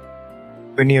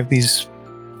 Do any of these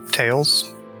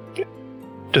tales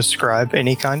describe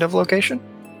any kind of location?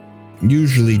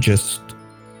 Usually just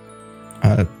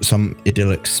some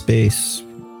idyllic space,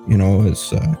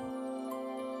 it's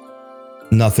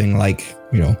nothing like,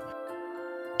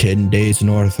 10 days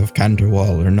north of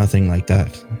Canterwall or nothing like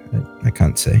that. I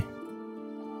can't say.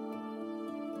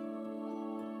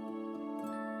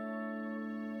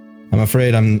 I'm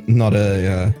afraid I'm not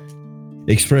a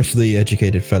expressly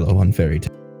educated fellow on fairy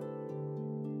tales.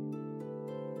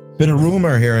 Been a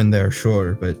rumor here and there,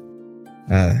 sure, but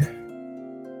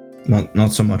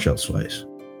not so much elsewise.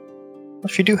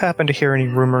 If you do happen to hear any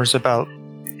rumors about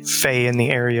Fae in the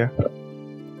area,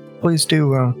 please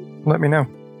do let me know.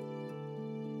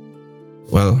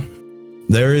 Well,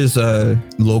 there is a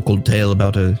local tale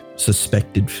about a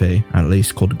suspected Fae, at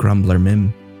least called Grumbler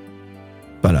Mim.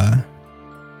 But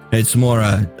it's more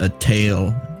a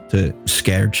tale to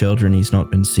scare children he's not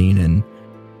been seen in.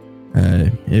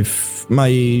 If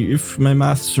my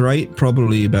math's right,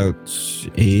 probably about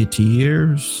 80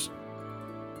 years.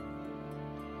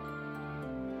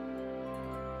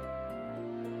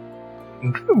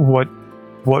 What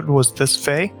was this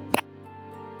Fae?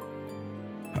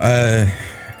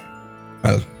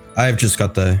 Well, I've just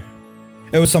got it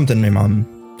was something my mom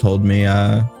told me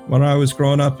when I was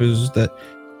growing up, is that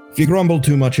if you grumble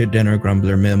too much at dinner,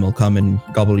 Grumbler Mim will come and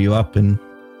gobble you up and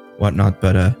whatnot,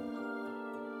 but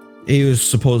he was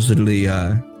supposedly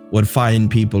would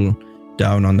find people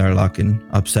down on their luck and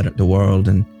upset at the world,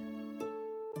 and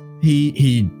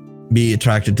he'd be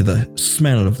attracted to the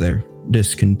smell of their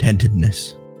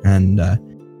discontentedness and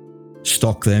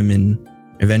stalk them and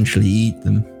eventually eat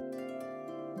them.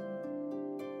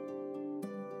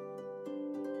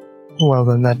 Well,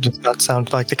 then that does not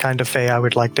sound like the kind of Fae I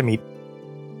would like to meet.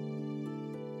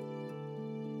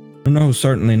 No,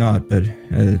 certainly not, but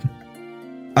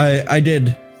I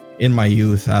did, in my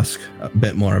youth, ask a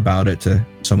bit more about it to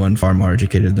someone far more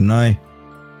educated than I.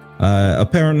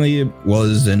 Apparently it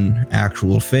was an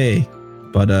actual Fae,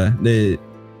 but they'd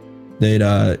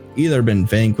either been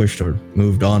vanquished or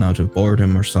moved on out of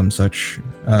boredom or some such,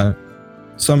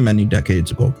 some many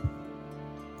decades ago.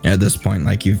 At this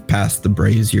point, you've passed the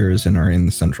braziers and are in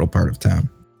the central part of town.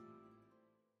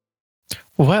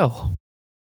 Well.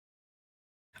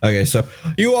 Okay, so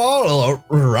you all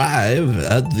arrive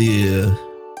at the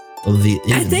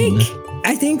inn.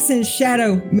 I think since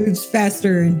Shadow moves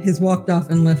faster and has walked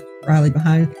off and left Riley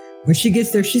behind, when she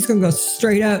gets there, she's going to go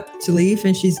straight up to leave,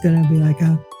 and she's going to be like,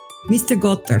 Mr.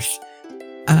 Gotters,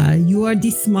 you are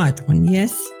the smart one,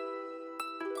 yes?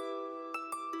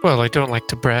 Well, I don't like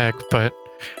to brag, but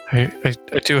I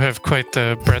do have quite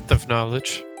the breadth of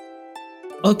knowledge.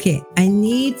 Okay, I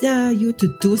need you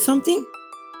to do something.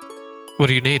 What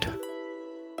do you need?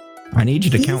 I need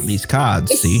you to count these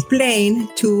cards, see? Explain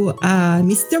to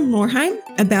Mr. Morheim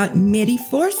about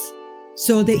Mediforce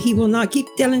so that he will not keep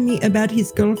telling me about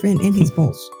his girlfriend and his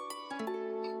balls.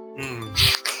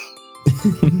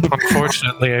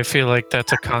 Unfortunately, I feel like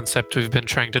that's a concept we've been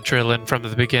trying to drill in from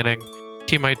the beginning.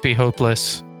 He might be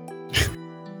hopeless.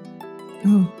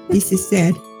 Oh, this is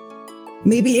sad.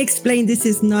 Maybe explain this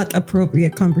is not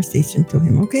appropriate conversation to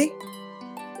him, okay?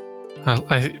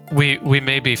 We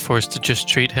may be forced to just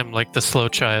treat him like the slow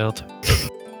child.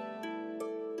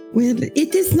 Well,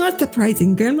 it is not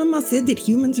surprising. Grandmama said that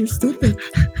humans are stupid.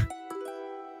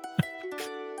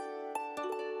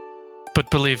 But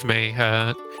believe me,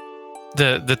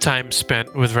 the time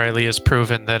spent with Riley has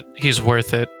proven that he's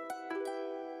worth it.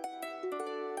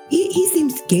 He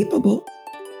seems capable.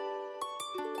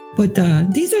 But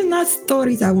these are not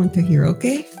stories I want to hear,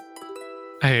 okay?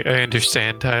 I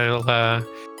understand. I'll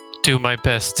do my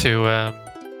best to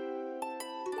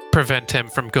prevent him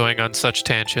from going on such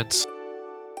tangents.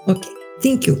 Okay,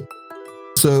 thank you.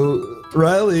 So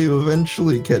Riley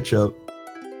eventually catch up.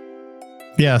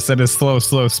 Yes, at a slow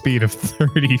speed of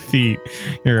 30 feet.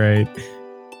 You're right.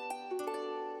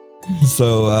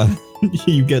 So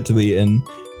you get to the inn.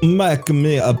 Make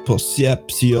me a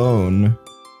perception.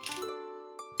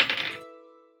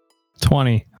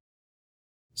 20.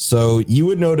 So you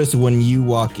would notice when you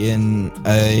walk in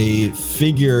a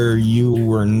figure you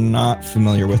were not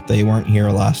familiar with. They weren't here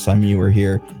last time you were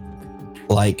here.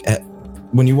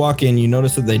 When you walk in, you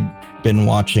notice that they'd been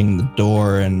watching the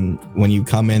door, and when you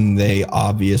come in, they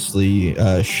obviously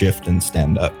shift and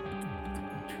stand up.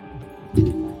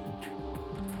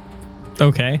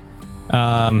 Okay.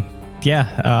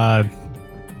 Yeah.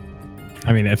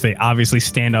 I mean, if they obviously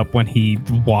stand up when he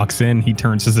walks in, he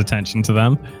turns his attention to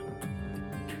them.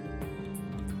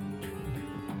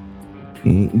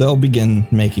 they'll begin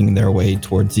making their way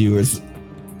towards you. As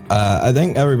I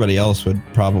think everybody else would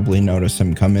probably notice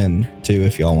him come in too,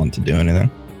 if y'all want to do anything.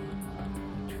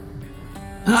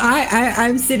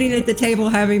 I'm sitting at the table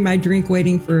having my drink,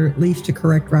 waiting for Leaf to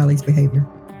correct Riley's behavior.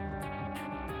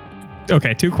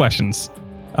 Okay, 2 questions.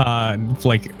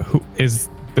 Who is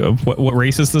what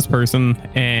race is this person,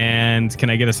 and can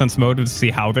I get a sense motive to see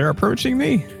how they're approaching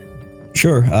me?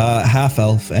 Sure, half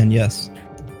elf, and yes.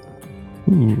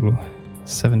 Ooh,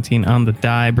 17 on the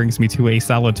die brings me to a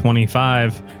solid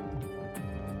 25.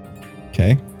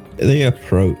 Okay, they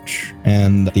approach,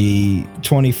 and the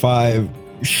 25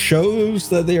 shows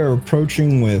that they are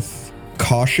approaching with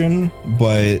caution,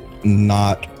 but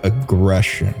not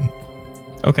aggression.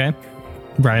 Okay,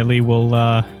 Riley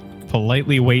will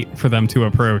politely wait for them to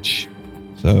approach.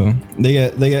 So they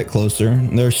get closer.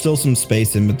 There's still some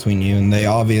space in between you, and they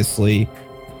obviously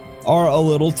are a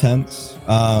little tense.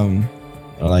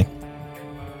 Like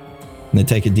they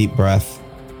take a deep breath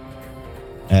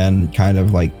and kind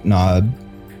of like nod,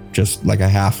 just like a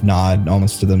half nod,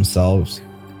 almost to themselves,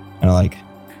 and like,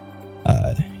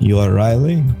 "You are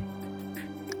Riley?"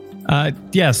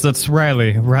 Yes, that's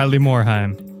Riley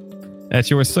Morheim. At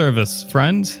your service,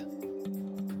 friend.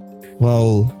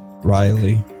 Well,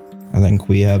 Riley, I think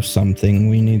we have something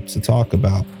we need to talk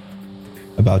about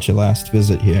your last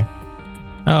visit here.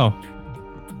 Oh.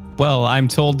 Well, I'm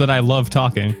told that I love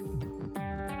talking.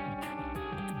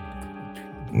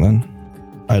 Then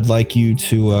I'd like you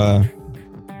to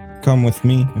come with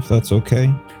me, if that's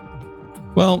okay.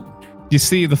 Well, you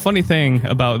see, the funny thing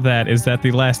about that is that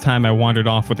the last time I wandered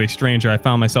off with a stranger, I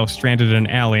found myself stranded in an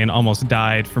alley and almost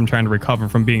died from trying to recover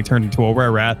from being turned into a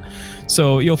were-rat.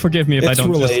 So you'll forgive me if I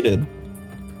don't related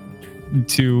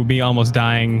to me almost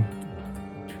dying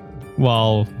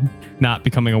while not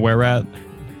becoming a were-rat.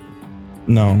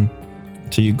 No,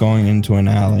 to you going into an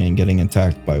alley and getting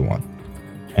attacked by one.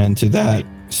 And to that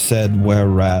said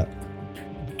were-rat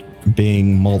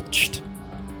being mulched.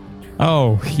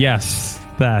 Oh, yes.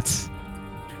 That's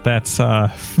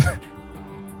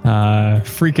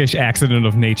freakish accident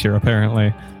of nature,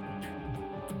 apparently.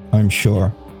 I'm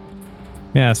sure.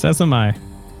 Yes, as am I.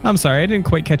 I'm sorry, I didn't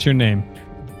quite catch your name.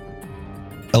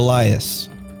 Elias,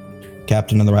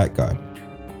 captain of the Rat Guard.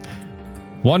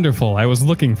 Wonderful, I was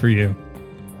looking for you.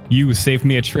 You saved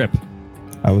me a trip.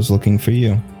 I was looking for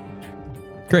you.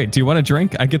 Great, do you want a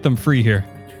drink? I get them free here.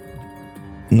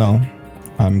 No,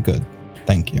 I'm good.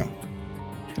 Thank you.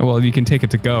 Well, you can take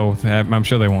it to go. I'm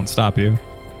sure they won't stop you.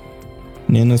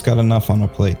 Nina's got enough on her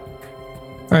plate.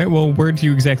 All right, well, where do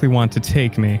you exactly want to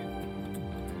take me?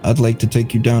 I'd like to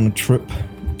take you down a trip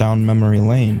down memory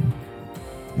lane,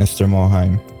 Mr.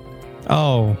 Morheim.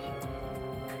 Oh.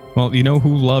 Well, you know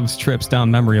who loves trips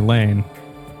down memory lane?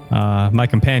 My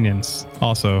companions,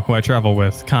 also, who I travel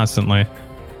with constantly.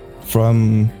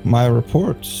 From my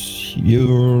reports,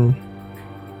 you're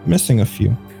missing a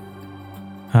few.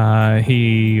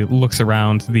 He looks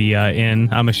around the inn.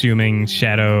 I'm assuming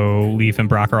Shadow, Leaf, and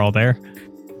Brock are all there.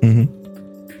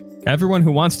 Mm-hmm. Everyone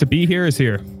who wants to be here is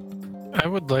here. I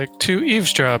would like to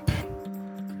eavesdrop.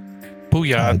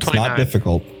 Booyah, It's 29. not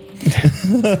difficult.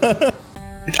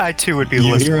 I too would be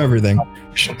You listening. hear everything.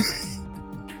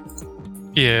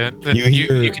 Yeah.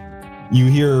 You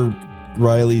hear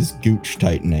Riley's gooch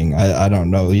tightening. I don't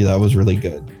know. That was really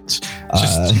good.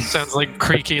 Just sounds like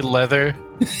creaky leather.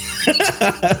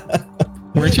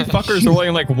 Weren't you fuckers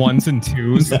rolling like 1s and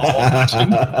 2s?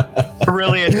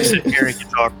 Really interested in hearing you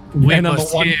talk. And then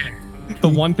the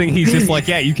one thing he's just like,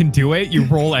 yeah, you can do it. You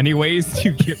roll anyways.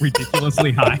 You get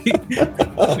ridiculously high.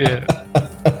 Yeah.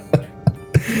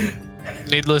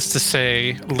 Needless to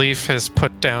say, Leaf has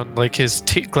put down like his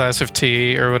glass of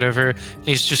tea or whatever.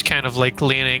 He's just kind of like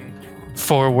leaning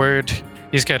forward.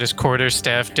 He's got his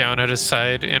quarterstaff down at his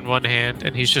side in one hand,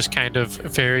 and he's just kind of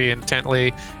very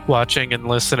intently watching and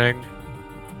listening.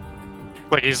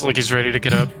 Like he's ready to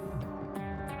get up.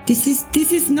 This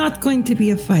is not going to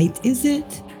be a fight, is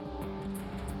it?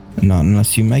 Not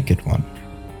unless you make it one.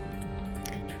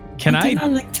 Can I do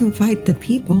not like to fight the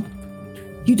people.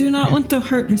 You do not want to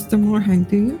hurt Mr. Morheim,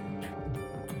 do you?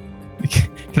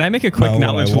 Can I make a quick No,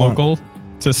 knowledge I won't. local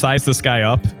to size this guy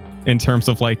up in terms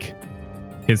of like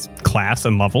his class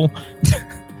and level?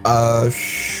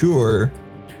 Sure.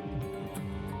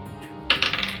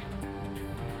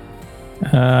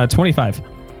 25.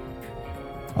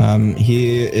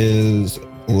 He is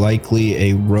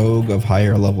likely a rogue of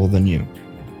higher level than you.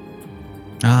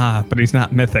 Ah, but he's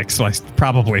not mythic, so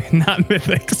probably not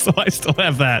mythic, so I still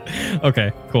have that.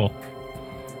 Okay, cool.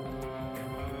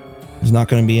 There's not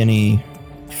going to be any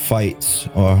fights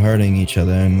or hurting each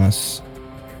other unless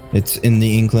it's in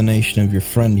the inclination of your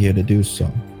friend here to do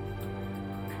so.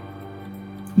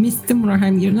 Mr.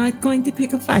 Morheim, you're not going to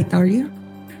pick a fight, are you?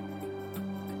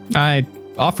 I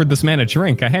offered this man a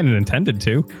drink. I hadn't intended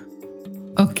to.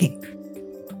 Okay.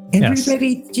 Yes.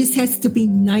 Everybody just has to be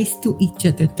nice to each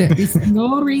other. There is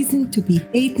no reason to be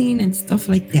hating and stuff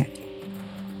like that.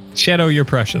 Shadow, you're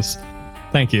precious.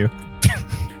 Thank you.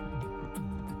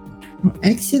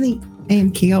 Actually, I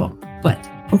am KO, but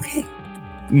okay.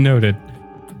 Noted.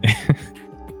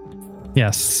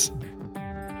 Yes.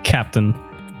 Captain.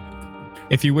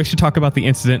 If you wish to talk about the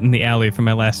incident in the alley from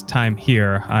my last time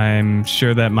here, I'm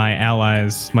sure that my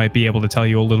allies might be able to tell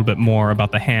you a little bit more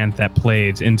about the hand that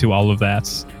played into all of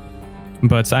that.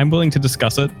 But I'm willing to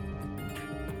discuss it.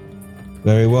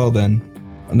 Very well then.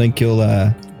 I think you'll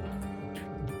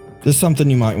there's something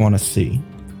you might want to see.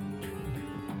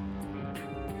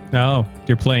 Oh,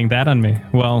 you're playing that on me.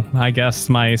 Well, I guess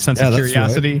my sense of that's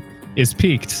curiosity is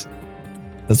piqued.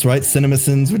 That's right,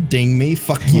 CinemaSins would ding me.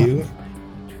 Fuck you.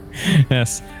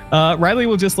 Yes. Riley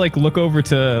will just like look over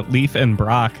to Leaf and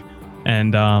Brock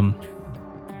and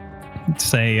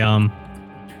say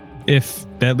if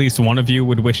at least one of you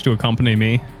would wish to accompany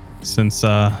me, since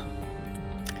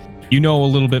you know a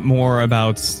little bit more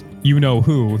about you know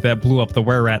who that blew up the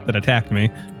were-rat that attacked me.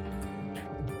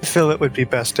 I feel it would be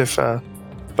best if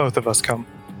both of us come,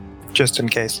 just in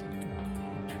case.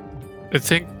 I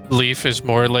think Leaf is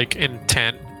more like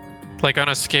intent. Like on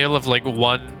a scale of like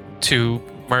 1 to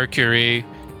Mercury,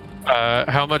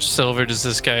 how much silver does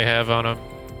this guy have on him?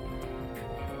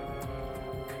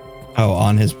 Oh,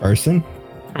 on his person?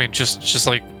 I mean, just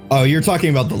like... Oh, you're talking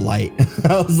about the light.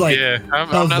 I was like... Yeah, I'm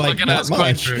not looking at his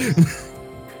coin.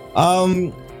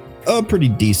 A pretty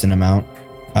decent amount.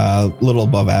 A little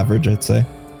above average, I'd say.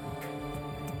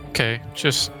 Okay,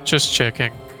 just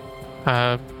checking.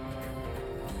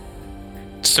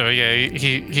 So yeah,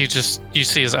 he just, you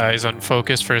see his eyes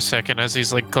unfocused for a second as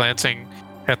he's like glancing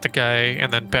at the guy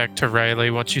and then back to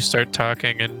Riley once you start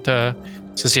talking, and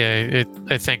says, yeah,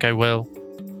 I think I will.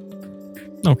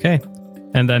 Okay.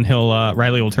 And then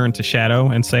Riley will turn to Shadow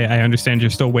and say, I understand you're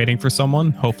still waiting for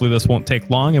someone. Hopefully this won't take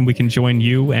long and we can join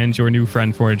you and your new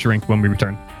friend for a drink when we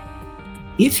return.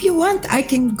 If you want, I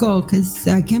can go, because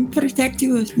I can protect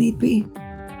you if need be.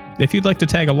 If you'd like to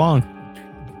tag along.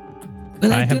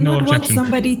 But I I have do no not want objection.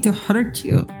 somebody to hurt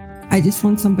you. I just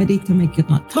want somebody to make you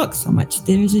not talk so much.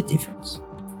 There's a difference.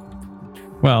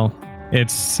 Well,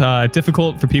 it's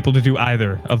difficult for people to do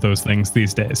either of those things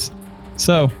these days.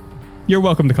 So, you're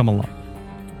welcome to come along.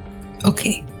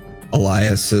 Okay.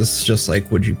 Elias is just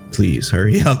like, would you please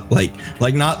hurry up? Like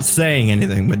not saying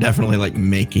anything, but definitely like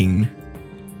making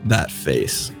that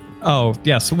face. Oh,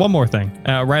 yes. One more thing.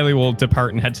 Riley will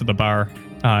depart and head to the bar,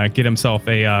 get himself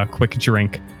a quick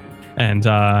drink, and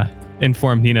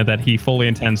inform Nina that he fully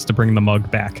intends to bring the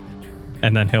mug back.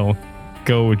 And then he'll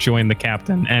go join the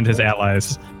captain and his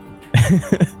allies.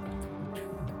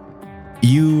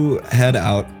 You head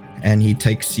out and he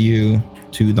takes you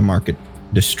to the market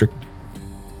district,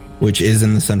 which is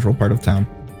in the central part of town.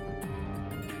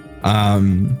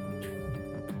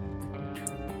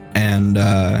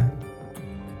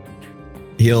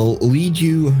 He'll lead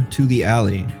you to the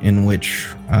alley in which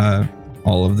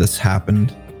all of this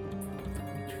happened.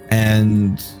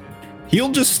 And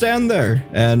he'll just stand there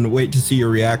and wait to see your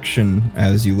reaction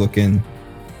as you look in.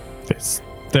 Is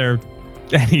there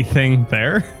anything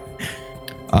there?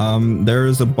 There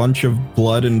is a bunch of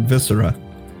blood and viscera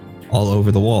all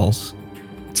over the walls.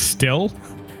 Still?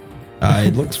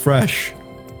 It looks fresh.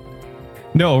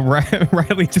 No,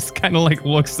 Riley just kind of like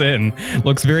looks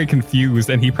very confused,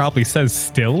 and he probably says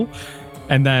still.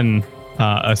 And then,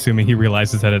 assuming he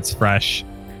realizes that it's fresh,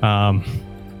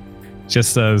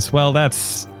 just says, well,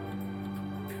 that's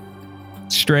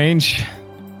strange.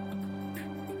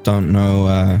 Don't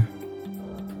know,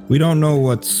 we don't know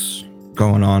what's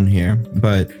going on here,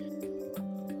 but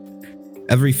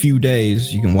every few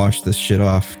days you can wash this shit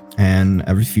off, and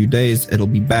every few days it'll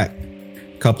be back.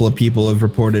 A couple of people have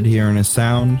reported hearing a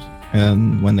sound,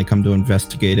 and when they come to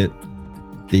investigate it,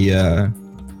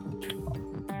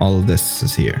 all of this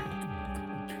is here.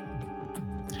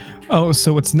 Oh,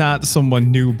 so it's not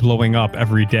someone new blowing up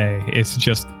every day. It's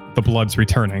just the blood's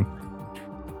returning.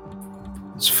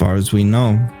 As far as we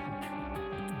know.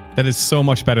 That is so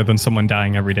much better than someone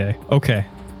dying every day. Okay,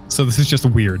 so this is just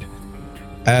weird.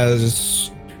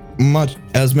 As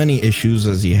many issues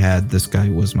as he had, this guy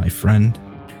was my friend.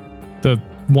 The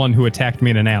one who attacked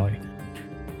me in an alley.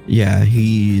 Yeah,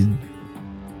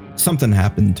 something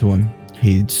happened to him.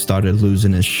 He started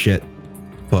losing his shit,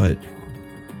 but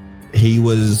he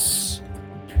was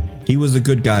a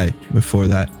good guy before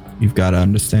that. You've got to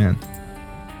understand.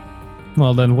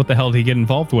 Well, then what the hell did he get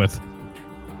involved with?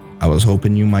 I was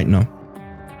hoping you might know.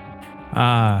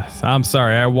 I'm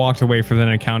sorry. I walked away from that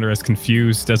encounter as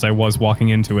confused as I was walking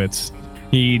into it.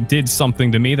 He did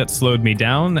something to me that slowed me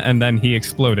down, and then he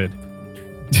exploded.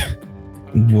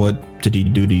 What did he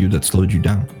do to you that slowed you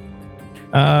down?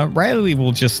 Riley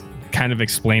will just kind of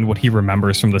explain what he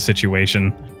remembers from the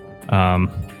situation,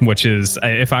 which is,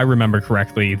 if I remember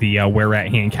correctly, the were-rat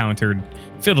he encountered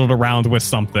fiddled around with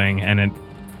something, and it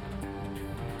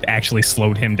actually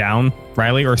slowed him down,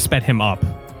 Riley, or sped him up.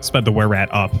 Sped the were-rat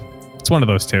up. It's one of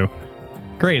those two.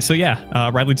 Great. So yeah,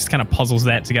 Riley just kind of puzzles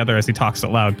that together as he talks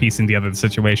out loud, piecing together the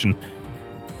situation.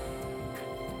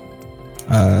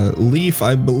 Leaf,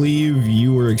 I believe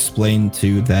you were explained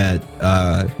to that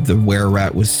the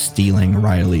were-rat was stealing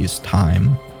Riley's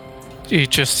time. He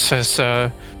just says,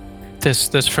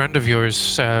 this friend of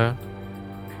yours,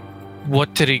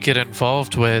 what did he get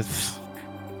involved with?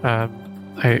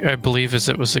 I believe, as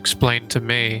it was explained to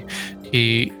me,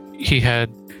 he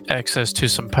had access to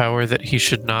some power that he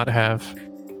should not have.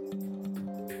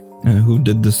 Who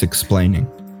did this explaining?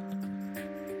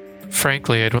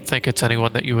 Frankly, I don't think it's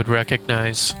anyone that you would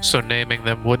recognize, so naming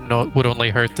them would only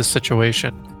hurt the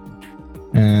situation.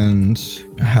 And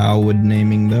how would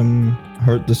naming them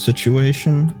hurt the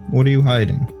situation? What are you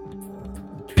hiding?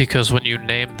 Because when you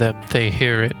name them, they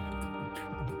hear it.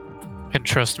 And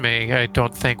trust me, I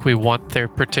don't think we want their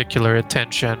particular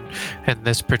attention in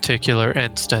this particular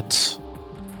instance.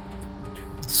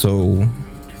 So,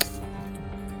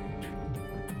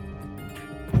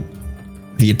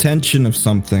 the attention of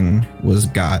something was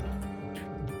got,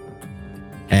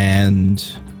 and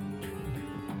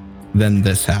then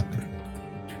this happened.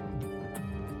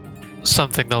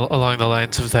 Something along the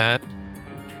lines of that.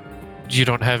 You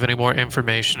don't have any more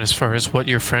information as far as what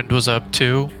your friend was up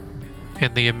to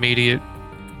in the immediate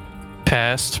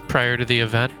past prior to the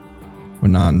event? We're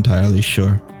not entirely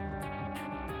sure.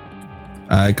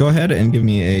 Go ahead and give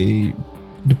me a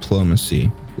diplomacy,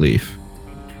 Leaf.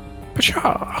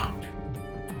 Pshaw.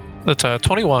 That's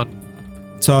 21.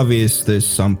 It's obvious there's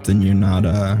something you're not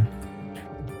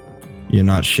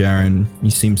sharing. You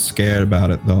seem scared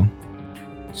about it though.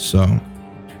 So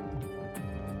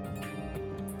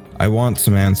I want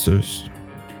some answers.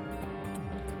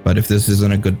 But if this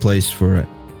isn't a good place for it,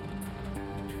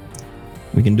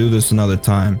 we can do this another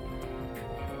time.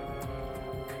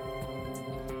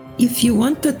 If you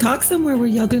want to talk somewhere where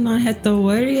y'all do not have to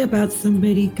worry about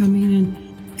somebody coming in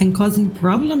and causing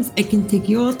problems, I can take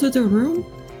you all to the room.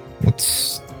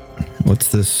 What's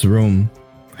this room?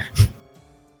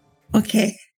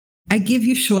 Okay, I give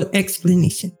you short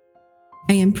explanation.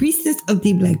 I am priestess of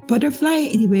the Black Butterfly.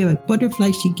 Anyway, a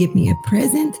butterfly should give me a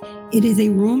present. It is a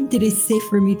room that is safe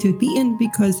for me to be in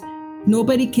because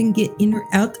nobody can get in or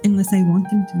out unless I want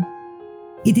them to.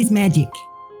 It is magic.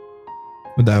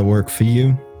 Would that work for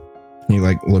you? He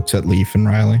looks at Leaf and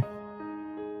Riley.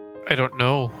 I don't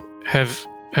know. Have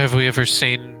we ever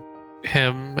seen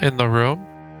him in the room?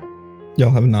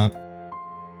 Y'all have not.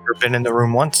 Never been in the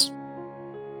room once.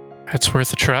 It's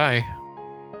worth a try.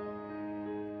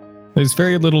 There's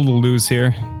very little to lose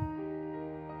here.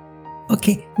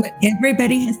 Okay, but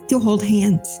everybody has to hold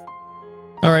hands.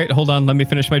 All right, hold on. Let me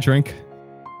finish my drink.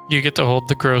 You get to hold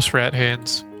the gross rat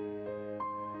hands.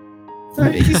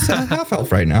 He's half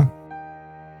elf right now.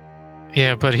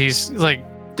 Yeah, but he's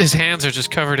his hands are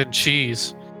just covered in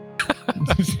cheese.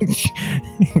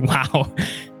 Wow.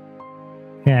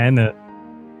 Yeah, isn't it?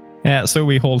 Yeah, so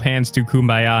we hold hands to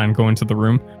Kumbaya and go into the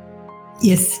room.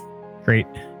 Yes. Great.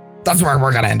 That's where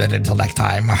we're gonna end it until next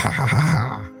time.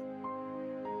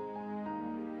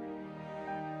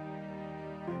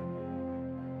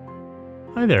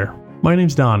 Hi there, my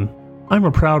name's Don. I'm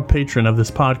a proud patron of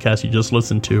this podcast you just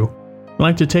listened to. I'd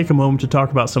like to take a moment to talk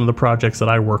about some of the projects that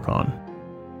I work on.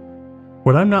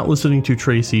 When I'm not listening to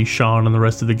Tracy, Sean, and the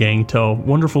rest of the gang tell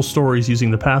wonderful stories using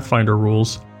the Pathfinder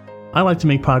rules, I like to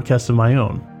make podcasts of my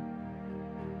own.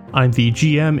 I'm the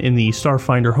GM in the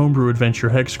Starfinder homebrew adventure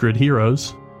Hexgrid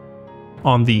Heroes.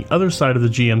 On the other side of the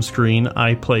GM screen,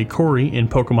 I play Corey in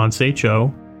Pokemon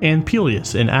Seicho, and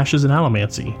Peleus in Ashes and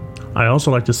Allomancy. I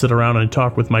also like to sit around and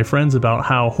talk with my friends about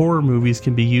how horror movies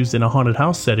can be used in a haunted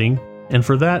house setting, and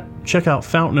for that, check out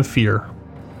Fountain of Fear.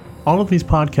 All of these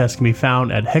podcasts can be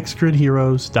found at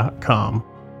hexgridheroes.com.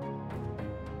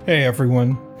 Hey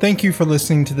everyone, thank you for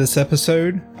listening to this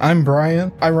episode. I'm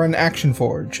Brian. I run Action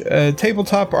Forge, a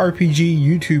tabletop RPG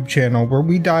YouTube channel where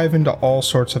we dive into all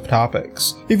sorts of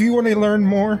topics. If you want to learn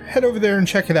more, head over there and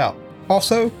check it out.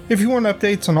 Also, if you want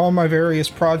updates on all my various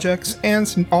projects and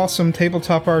some awesome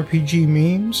tabletop RPG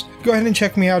memes, go ahead and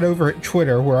check me out over at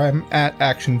Twitter where I'm at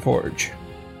Action Forge.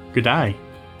 Good day.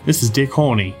 This is Dick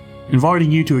Horney,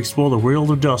 inviting you to explore the world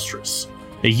of Dustris.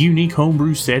 a unique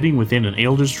homebrew setting within an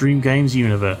Eldritch Dream Games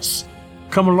universe.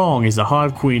 Come along as the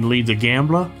Hive Queen leads a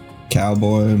gambler,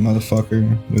 Cowboy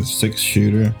motherfucker with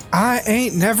 6-shooter. I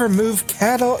ain't never moved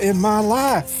cattle in my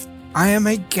life. I am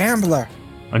a gambler.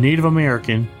 a Native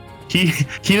American. He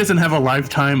doesn't have a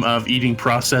lifetime of eating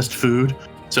processed food,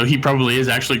 so he probably is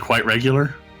actually quite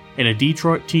regular. And a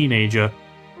Detroit teenager.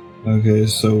 Okay,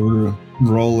 so we're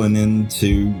rolling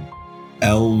into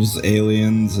elves,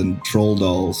 aliens, and troll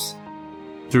dolls.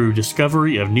 Through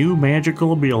discovery of new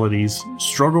magical abilities,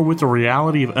 struggle with the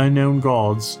reality of unknown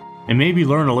gods, and maybe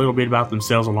learn a little bit about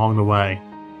themselves along the way.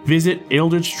 Visit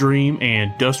Eldritch Dream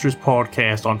and Duster's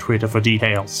Podcast on Twitter for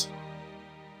details.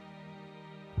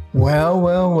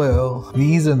 Well,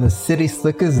 these are the city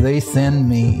slickers they send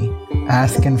me.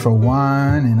 Asking for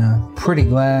wine in a pretty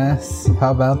glass.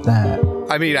 How about that?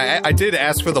 I mean, I did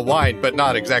ask for the wine, but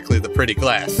not exactly the pretty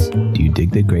glass. Do you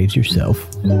dig the graves yourself?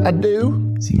 I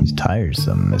do. Seems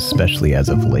tiresome, especially as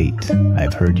of late.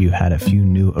 I've heard you had a few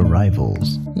new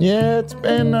arrivals. Yeah, it's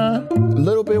been a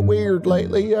little bit weird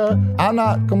lately. I'm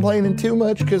not complaining too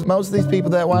much because most of these people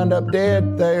that wind up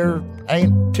dead, there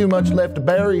ain't too much left to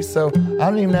bury, so I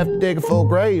don't even have to dig a full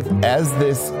grave. As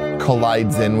this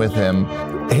collides in with him,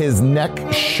 his neck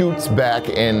shoots back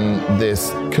in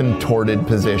this contorted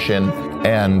position,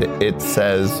 and it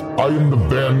says, I am the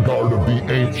vanguard of the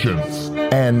ancients.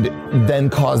 And then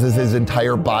causes his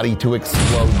entire body to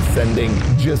explode, sending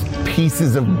just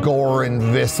pieces of gore and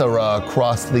viscera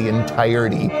across the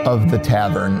entirety of the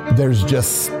tavern. There's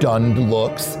just stunned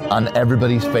looks on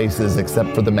everybody's faces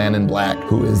except for the man in black,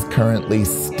 who is currently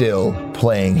still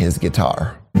playing his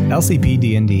guitar. LCP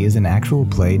D&D is an actual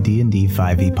play D&D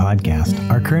 5e podcast.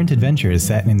 Our current adventure is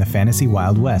set in the fantasy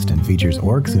Wild West and features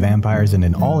orcs, vampires, and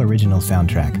an all-original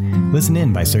soundtrack. Listen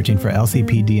in by searching for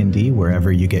LCP D&D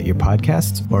wherever you get your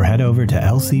podcasts, or head over to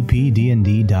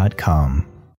lcpdnd.com.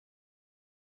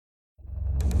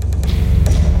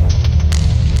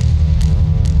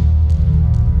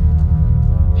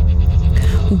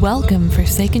 Welcome,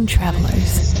 Forsaken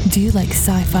Travelers. Do you like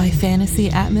sci-fi fantasy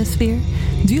atmosphere?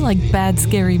 Do you like bad,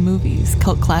 scary movies,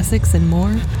 cult classics, and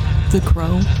more? The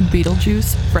Crow,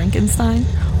 Beetlejuice, Frankenstein?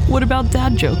 What about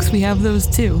dad jokes? We have those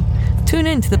too. Tune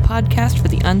in to the podcast for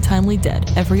the Untimely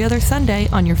Dead every other Sunday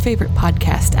on your favorite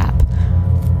podcast app.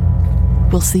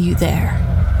 We'll see you there.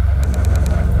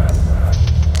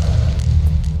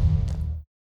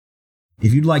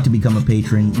 If you'd like to become a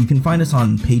patron, you can find us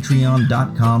on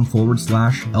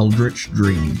patreon.com/Eldritch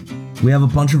Dream. We have a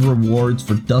bunch of rewards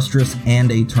for Dustress and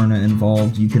Aeterna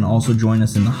involved. You can also join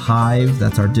us in the Hive,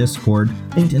 that's our Discord,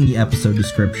 linked in the episode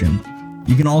description.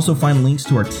 You can also find links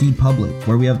to our TeePublic,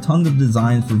 where we have tons of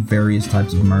designs for various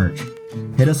types of merch.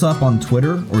 Hit us up on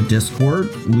Twitter or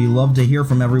Discord. We love to hear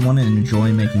from everyone and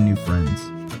enjoy making new friends.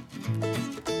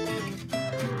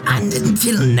 And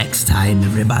until next time,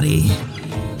 everybody,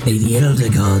 may the Elder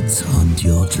Gods haunt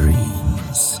your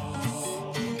dreams.